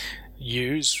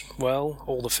use well.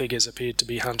 All the figures appeared to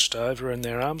be hunched over and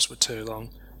their arms were too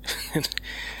long.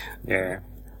 Yeah.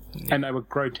 And they were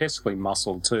grotesquely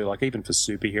muscled too. Like, even for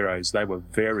superheroes, they were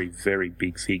very, very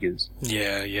big figures.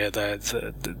 Yeah.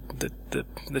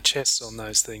 The chests on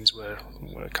those things were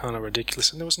kind of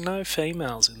ridiculous, and there was no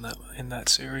females in that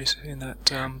series, in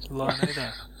that line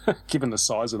either. Given the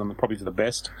size of them, probably for the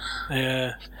best.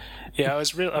 Yeah. I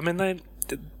was real. I mean, the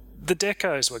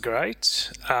decos were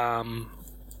great.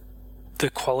 The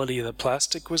quality of the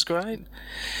plastic was great,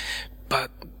 but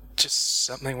just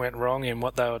something went wrong in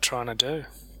what they were trying to do.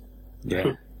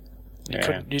 Yeah.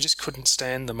 You just couldn't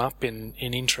stand them up in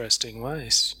interesting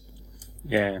ways.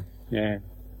 Yeah.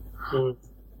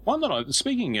 One that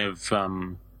speaking of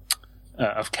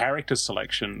character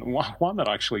selection, one that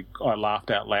I laughed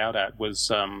out loud at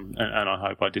was, and I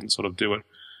hope I didn't sort of do it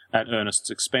at Ernest's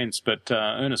expense, but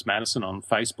Ernest Madison on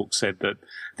Facebook said that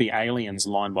the Aliens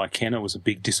line by Kenner was a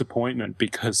big disappointment,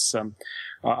 because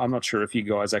I'm not sure if you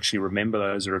guys actually remember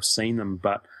those or have seen them,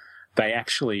 but they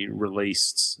actually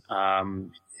released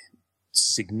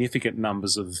significant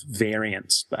numbers of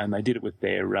variants, and they did it with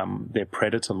their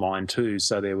Predator line too.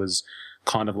 So there was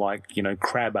kind of like, you know,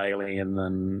 crab alien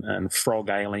and frog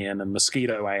alien and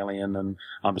mosquito alien, and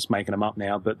I'm just making them up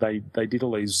now, but they did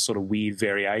all these sort of weird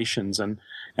variations, and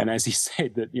as he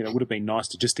said, that, you know, it would have been nice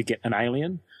to get an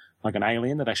alien, like an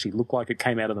alien that actually looked like it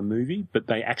came out of the movie, but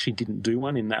they actually didn't do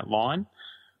one in that line.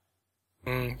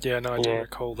 I do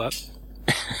recall that.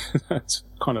 That's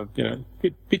kind of,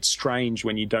 bit strange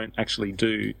when you don't actually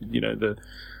do, the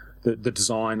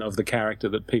design of the character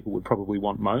that people would probably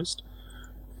want most.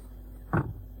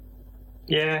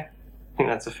 Yeah, I think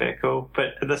that's a fair call.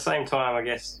 But at the same time, I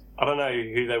guess, I don't know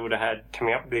who they would have had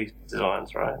coming up with these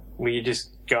designs, right? Were you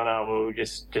just going, we'll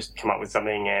just come up with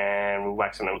something and we'll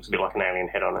wax something that looks a bit like an alien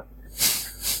head on it?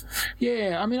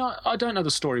 Yeah, I mean, I don't know the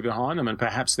story behind them, and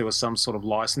perhaps there was some sort of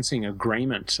licensing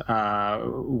agreement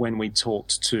when we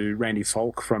talked to Randy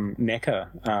Falk from NECA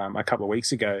a couple of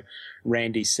weeks ago.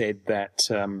 Randy said that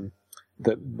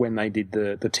that when they did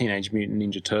the Teenage Mutant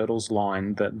Ninja Turtles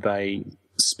line, that they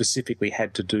specifically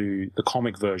had to do the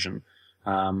comic version,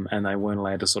 and they weren't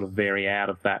allowed to sort of vary out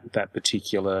of that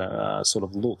particular sort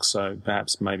of look. So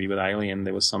perhaps maybe with Alien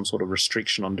there was some sort of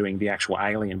restriction on doing the actual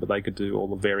Alien, but they could do all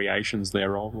the variations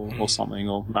thereof or something,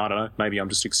 or I don't know, maybe I'm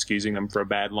just excusing them for a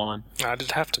bad line.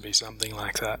 It'd have to be something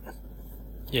like that.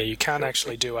 Yeah, you can't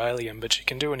actually do Alien, but you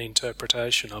can do an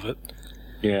interpretation of it.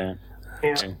 Yeah.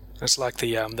 It's like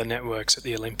the networks at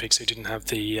the Olympics who didn't have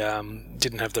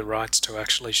the rights to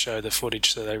actually show the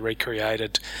footage, so they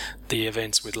recreated the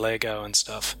events with Lego and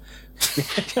stuff.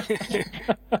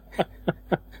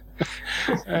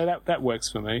 That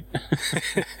works for me.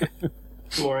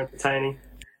 More entertaining.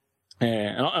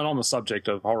 Yeah, and on the subject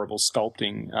of horrible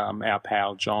sculpting, our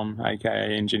pal John,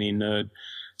 aka Engineer Nerd,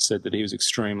 said that he was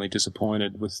extremely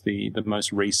disappointed with the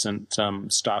most recent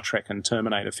Star Trek and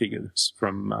Terminator figures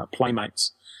from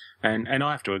Playmates. And I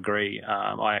have to agree,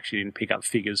 I actually didn't pick up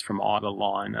figures from either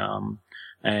line.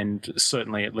 And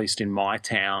certainly, at least in my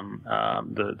town,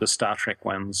 the Star Trek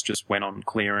ones just went on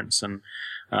clearance. And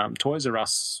Toys R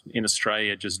Us in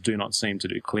Australia just do not seem to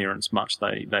do clearance much.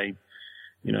 They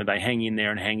hang in there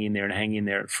and hang in there and hang in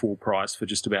there at full price for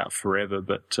just about forever.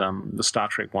 But the Star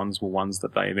Trek ones were ones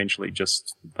that they eventually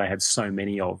they had so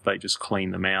many of, they just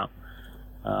cleaned them out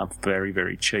very,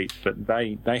 very cheap. But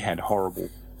they had horrible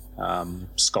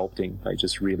sculpting. They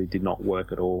just really did not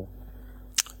work at all.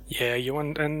 Yeah,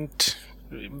 and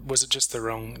was it just the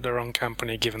wrong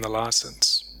company given the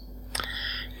license?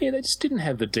 Yeah, they just didn't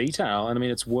have the detail. And I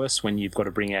mean, it's worse when you've got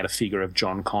to bring out a figure of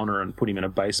John Connor and put him in a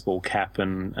baseball cap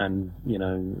and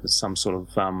some sort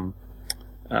of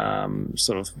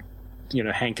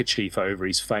handkerchief over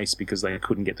his face because they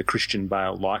couldn't get the Christian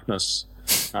Bale likeness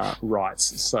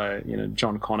rights. So,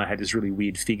 John Connor had this really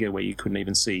weird figure where you couldn't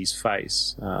even see his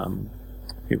face.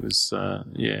 It was, a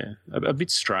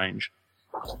bit strange.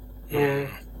 Yeah.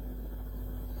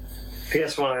 I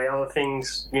guess one of the other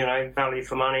things, value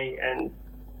for money, and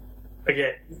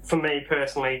again, for me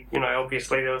personally,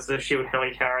 obviously there was the Shield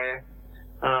helicarrier,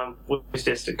 which was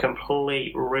just a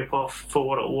complete rip-off for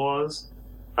what it was.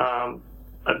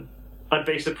 I'd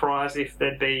be surprised if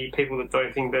there'd be people that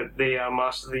don't think that the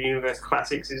Masters of the Universe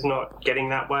Classics is not getting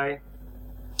that way.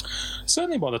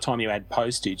 Certainly by the time you add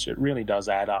postage, it really does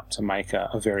add up to make a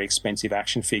very expensive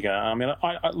action figure. I mean,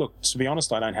 I look, to be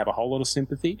honest, I don't have a whole lot of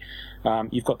sympathy.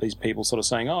 You've got these people sort of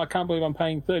saying, I can't believe I'm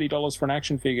paying $30 for an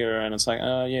action figure, and it's like,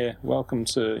 yeah, welcome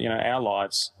to, our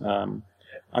lives.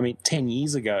 I mean, 10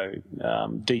 years ago,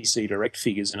 DC Direct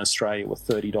figures in Australia were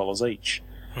 $30 each.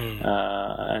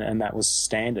 And that was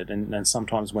standard, and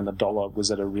sometimes when the dollar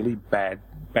was at a really bad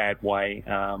way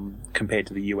compared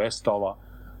to the US dollar,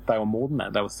 they were more than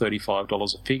that. They were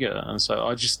 $35 a figure. And so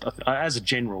as a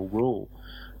general rule,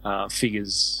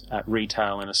 figures at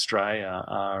retail in Australia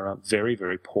are a very,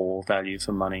 very poor value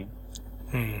for money.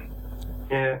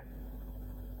 Yeah,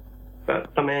 but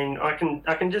I mean, I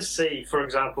can just see, for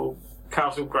example,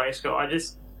 Castle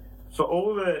Grayskull. For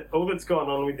all that's gone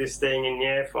on with this thing, and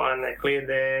yeah, fine, they cleared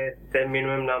their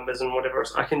minimum numbers and whatever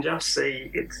else, I can just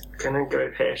see it's gonna go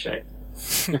pear-shaped.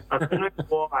 I don't know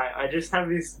why. I just have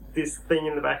this thing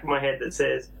in the back of my head that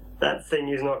says that thing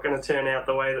is not going to turn out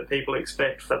the way that people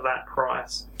expect for that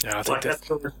price. Yeah, I think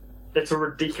that's a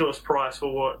ridiculous price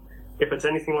for what, if it's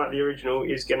anything like the original,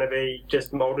 is going to be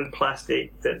just molded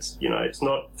plastic. That's it's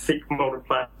not thick molded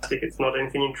plastic. It's not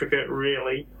anything intricate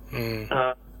really.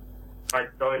 I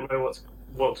don't know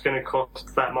what's going to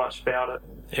cost that much about it.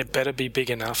 It better be big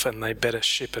enough, and they better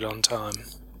ship it on time.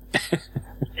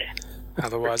 Yeah.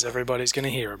 Otherwise, everybody's going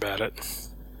to hear about it.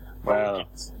 Well,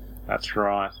 that's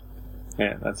right.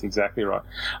 Yeah, that's exactly right.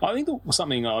 I think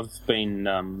something I've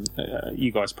been,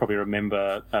 you guys probably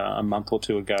remember a month or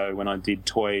two ago when I did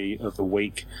Toy of the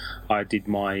Week, I did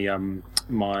my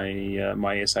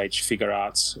my SH Figure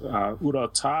Arts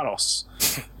Urotaros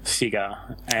figure.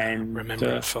 And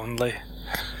remember it fondly.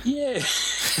 Yeah.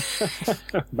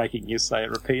 Making you say it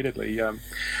repeatedly. Yeah,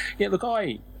 look,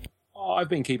 I've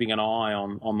been keeping an eye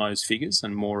on those figures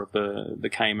and more of the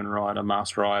Kamen Rider,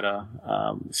 Master Rider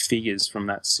figures from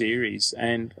that series,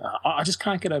 and I just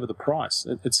can't get over the price.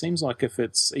 It seems like if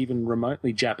it's even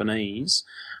remotely Japanese,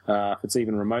 if it's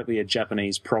even remotely a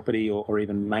Japanese property or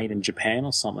even made in Japan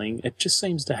or something, it just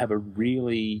seems to have a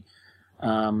really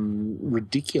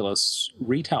ridiculous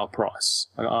retail price.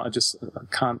 I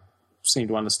can't seem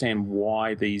to understand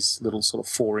why these little sort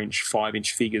of 4-inch,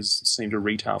 5-inch figures seem to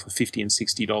retail for $50 and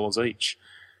 $60 each.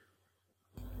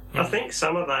 I think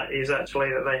some of that is actually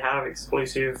that they have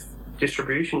exclusive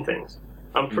distribution things.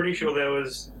 I'm pretty sure there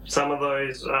was some of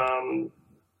those. I'm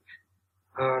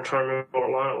trying to remember what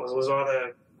line it was. It was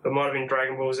either, it might have been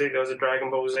Dragon Ball Z. There was a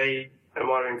Dragon Ball Z. It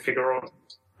might have been Figuron.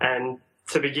 And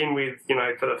to begin with,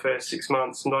 for the first 6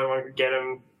 months, no one could get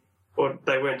them, or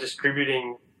they weren't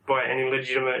distributing by any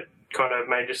legitimate kind of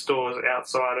major stores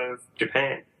outside of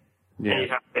Japan. Yeah. And you'd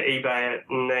have to eBay it,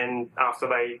 and then after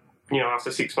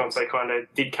after 6 months, they kind of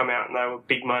did come out and they were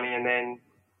big money, and then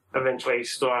eventually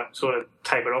sort of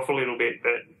tapered off a little bit,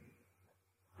 but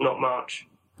not much.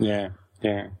 Yeah.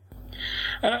 And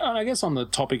I guess on the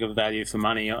topic of value for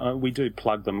money, we do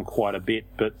plug them quite a bit,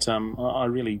 but I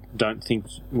really don't think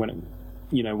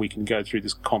we can go through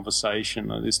this conversation,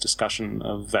 this discussion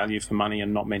of value for money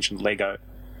and not mention Lego.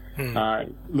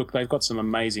 Look, they've got some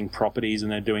amazing properties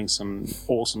and they're doing some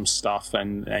awesome stuff,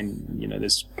 and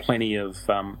there's plenty of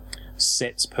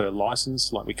sets per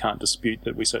license. Like, we can't dispute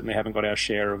that we certainly haven't got our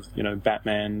share of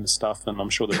Batman stuff, and I'm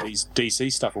sure that these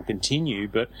DC stuff will continue.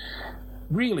 But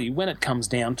really, when it comes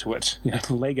down to it,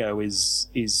 Lego is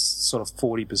sort of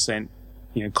 40%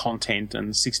 content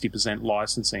and 60%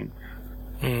 licensing.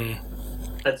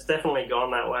 It's definitely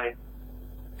gone that way,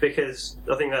 because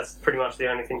I think that's pretty much the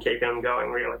only thing keeping them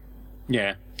going, really.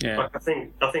 Yeah. Like, I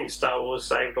think Star Wars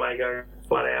saved Lego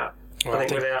flat out. Well, I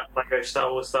think without Lego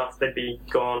Star Wars stuff, they'd be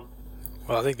gone.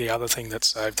 Well, I think the other thing that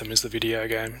saved them is the video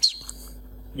games.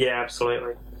 Yeah,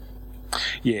 absolutely.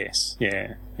 Yes,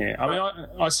 yeah. I mean,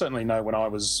 I certainly know when I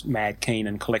was mad keen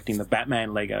and collecting the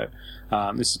Batman Lego.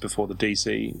 This is before the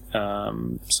DC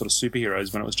sort of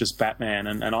superheroes, when it was just Batman,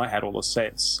 and I had all the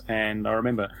sets. And I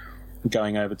remember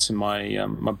going over to my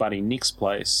buddy Nick's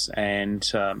place, and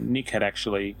Nick had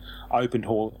actually opened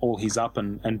all his up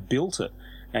and built it,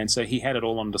 and so he had it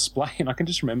all on display. And I can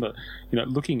just remember,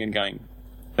 looking and going,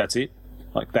 "That's it,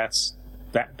 like that's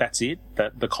it.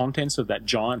 That the contents of that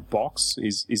giant box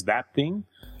is that thing,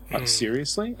 like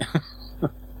seriously."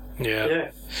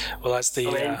 Yeah. Well, as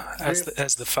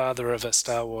the father of a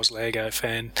Star Wars Lego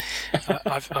fan,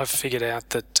 I've figured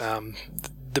out that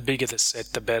the bigger the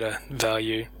set, the better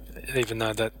value, even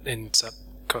though that ends up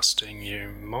costing you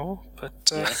more.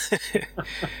 But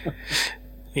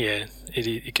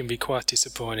it can be quite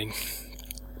disappointing.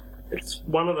 It's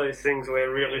one of those things where,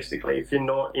 realistically, if you're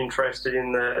not interested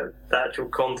in the actual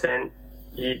content,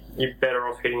 you're better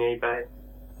off hitting eBay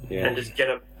and just get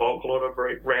a bulk lot of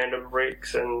random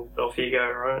bricks, and off you go,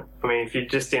 right? I mean, if you're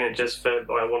just in it just for,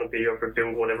 I want to be able to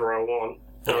build whatever I want,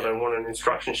 and I don't want an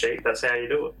instruction sheet, that's how you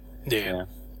do it. Yeah.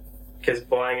 Because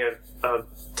buying a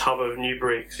tub of new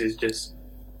bricks is just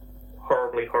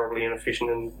horribly, horribly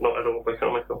inefficient and not at all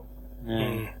economical.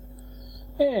 Yeah,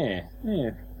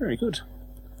 very good.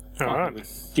 All right. We've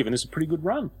given this a pretty good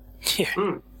run. Yeah.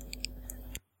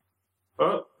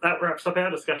 Well, that wraps up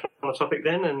our discussion on the topic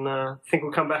then, and I think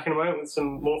we'll come back in a moment with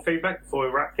some more feedback before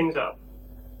we wrap things up.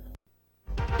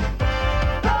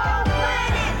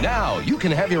 Now you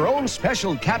can have your own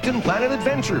special Captain Planet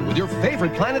adventure with your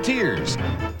favorite Planeteers.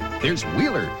 There's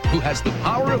Wheeler, who has the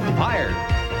power of fire,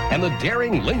 and the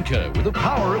daring Linka with the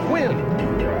power of wind.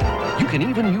 You can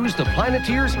even use the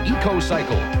Planeteers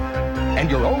Eco-Cycle. And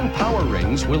your own power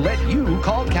rings will let you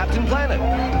call Captain Planet.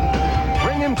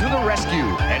 Bring him to the rescue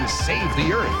and save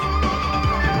the Earth.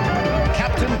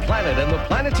 Captain Planet and the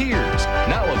Planeteers,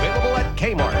 now available at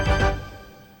Kmart.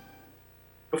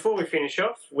 Before we finish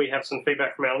off, we have some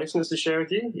feedback from our listeners to share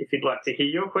with you. If you'd like to hear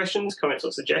your questions, comments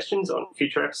or suggestions on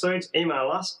future episodes, email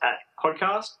us at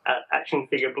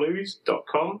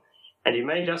podcast@actionfigureblues.com, and you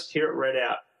may just hear it read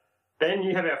out. Ben,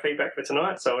 you have our feedback for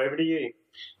tonight, so over to you.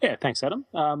 Yeah, thanks, Adam.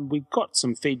 We've got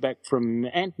some feedback from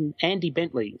Andy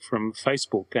Bentley from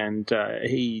Facebook, and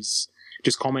he's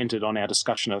just commented on our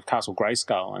discussion of Castle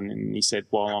Grayskull, and he said,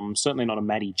 well, I'm certainly not a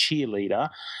Maddie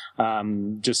cheerleader,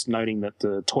 just noting that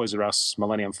the Toys R Us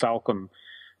Millennium Falcon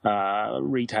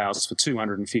retails for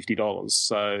 $250,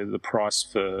 so the price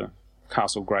for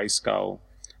Castle Grayskull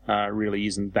really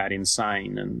isn't that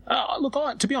insane. And look,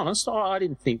 to be honest, I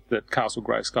didn't think that Castle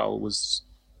Grayskull was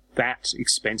that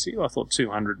expensive. I thought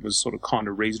 $200 was sort of kind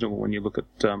of reasonable when you look at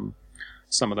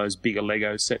some of those bigger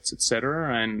Lego sets,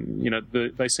 etc. And,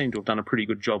 they seem to have done a pretty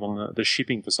good job on the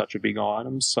shipping for such a big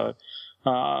item. So,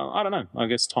 I don't know. I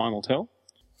guess time will tell.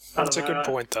 That's a good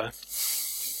point, though.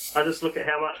 I just look at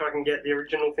how much I can get the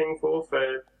original thing for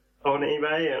on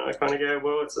eBay, and I kind of go,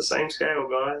 well, it's the same scale,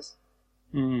 guys.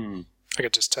 I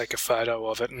could just take a photo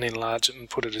of it and enlarge it and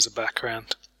put it as a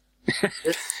background.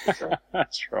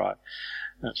 That's right.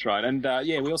 And,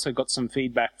 we also got some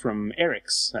feedback from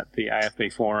Eric's at the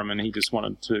AFB forum, and he just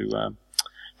wanted to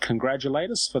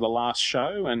congratulate us for the last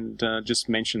show and just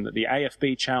mention that the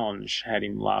AFB challenge had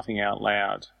him laughing out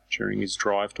loud during his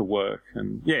drive to work.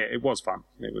 And, yeah, it was fun.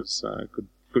 It was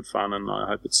good fun, and I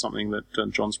hope it's something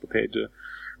that John's prepared to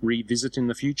revisit in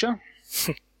the future.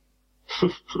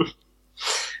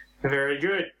 Very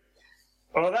good.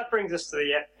 Well, that brings us to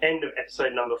the end of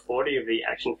episode number 40 of the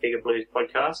Action Figure Blues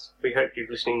podcast. We hope you've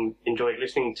enjoyed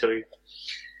listening to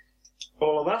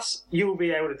all of us. You will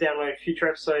be able to download future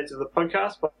episodes of the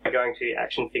podcast by going to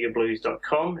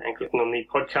actionfigureblues.com and clicking on the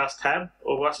podcast tab,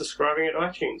 or by subscribing at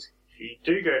iTunes. If you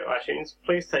do go to iTunes,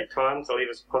 please take time to leave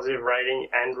us a positive rating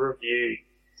and review.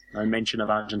 No mention of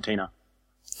Argentina.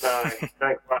 No,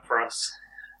 don't cry for us.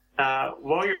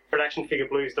 While you're at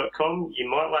actionfigureblues.com, you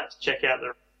might like to check out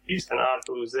the reviews and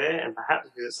articles there, and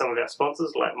perhaps visit some of our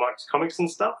sponsors like Mike's Comics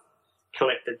and Stuff,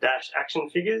 Collector-Action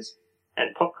Figures,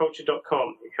 and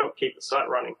popculture.com, who help keep the site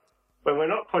running. When we're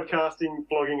not podcasting,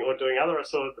 blogging, or doing other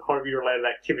sort of hobby-related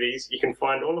activities, you can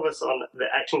find all of us on the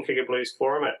Action Figure Blues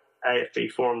forum at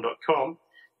afbforum.com.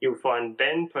 You'll find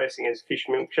Ben posting as Fish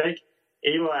Milkshake,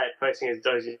 Eli posting as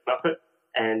Dozy Muppet,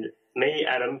 and me,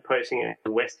 Adam, posting as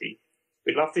Westy.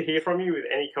 We'd love to hear from you with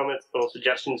any comments or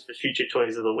suggestions for future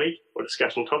Toys of the Week or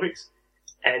discussion topics.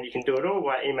 And you can do it all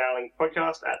by emailing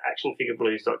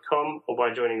podcast@actionfigureblues.com or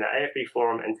by joining the AFB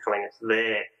forum and telling us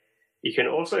there. You can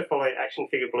also follow Action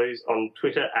Figure Blues on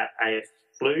Twitter at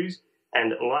AFBlues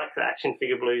and like the Action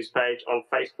Figure Blues page on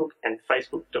Facebook and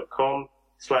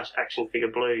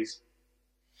facebook.com/actionfigureblues.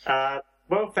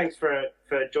 Well, thanks for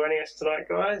joining us tonight,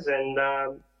 guys. And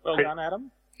well done,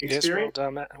 Adam. Yes,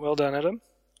 well done, Adam.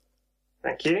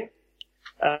 Thank you.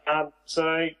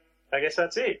 So I guess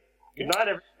that's it. Good night,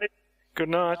 everybody. Good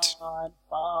night.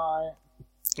 Bye.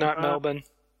 Night, Melbourne.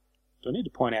 Do I need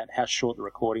to point out how short the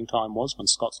recording time was when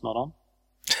Scott's not on?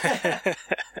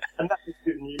 And that was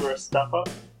good numerous stuff up.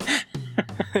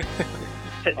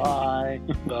 Bye.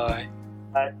 Bye.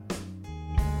 Bye.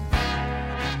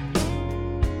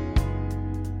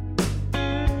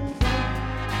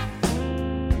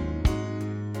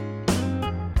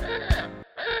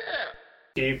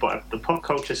 By the Pop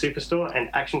Culture Superstore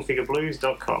and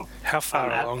actionfigureblues.com. How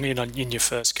far along in your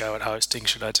first go at hosting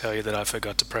should I tell you that I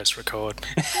forgot to press record?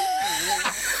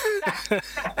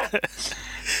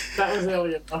 That was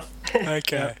early enough.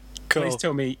 Okay, cool. Please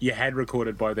tell me you had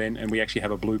recorded by then and we actually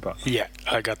have a blooper. Yeah,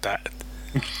 I got that.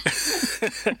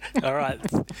 All right,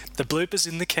 the blooper's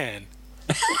in the can.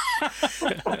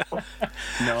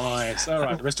 Nice. All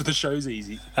right, the rest of the show's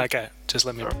easy. Okay, just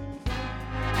let me...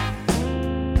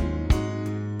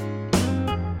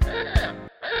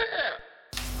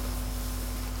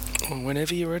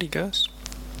 Whenever you're ready, guys.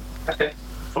 Okay.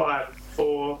 5,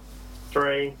 4,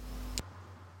 3.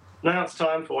 Now it's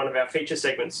time for one of our feature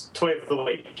segments, Toy of the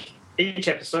Week. Each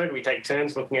episode, we take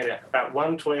turns looking at about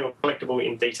one toy or collectible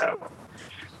in detail.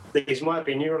 These might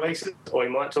be new releases, or we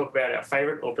might talk about our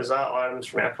favourite or bizarre items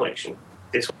from our collection.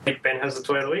 This week, Ben has the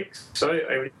Toy of the Week, so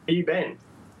over to you, Ben.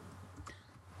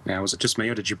 Now, was it just me,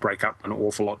 or did you break up an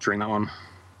awful lot during that one?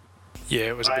 Yeah,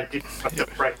 it was a bit... I did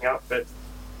breaking up, but...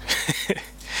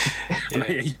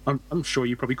 Yeah. I'm sure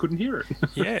you probably couldn't hear it.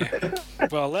 Yeah.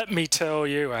 Well, let me tell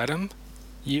you, Adam,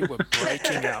 you were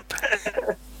breaking up.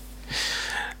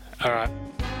 All right.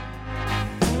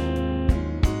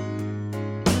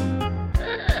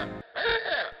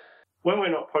 When we're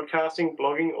not podcasting,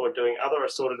 blogging, or doing other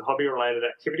assorted hobby-related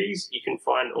activities, you can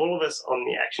find all of us on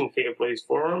the Action Figure Blues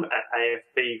forum at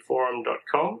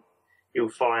afbforum.com. You'll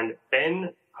find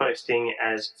Ben posting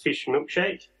as Fish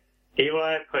Milkshake,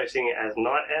 Eli posting as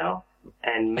Night Owl,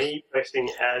 and me posting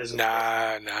as...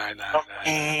 No.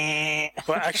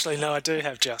 Well, actually, no, I do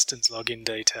have Justin's login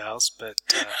details, but...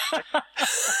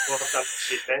 Well done,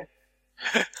 shit, Ben.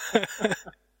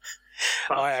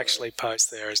 I actually post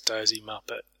there as Dozy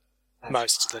Muppet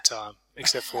most of the time,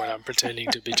 except for when I'm pretending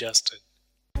to be Justin.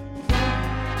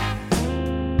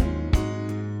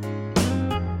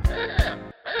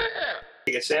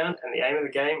 Figure sound, and the aim of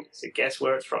the game is to guess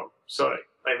where it's from. So,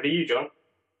 over to you, John.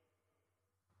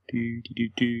 Do do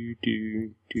do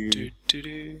do do do Do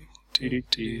do do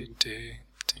do do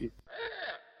do.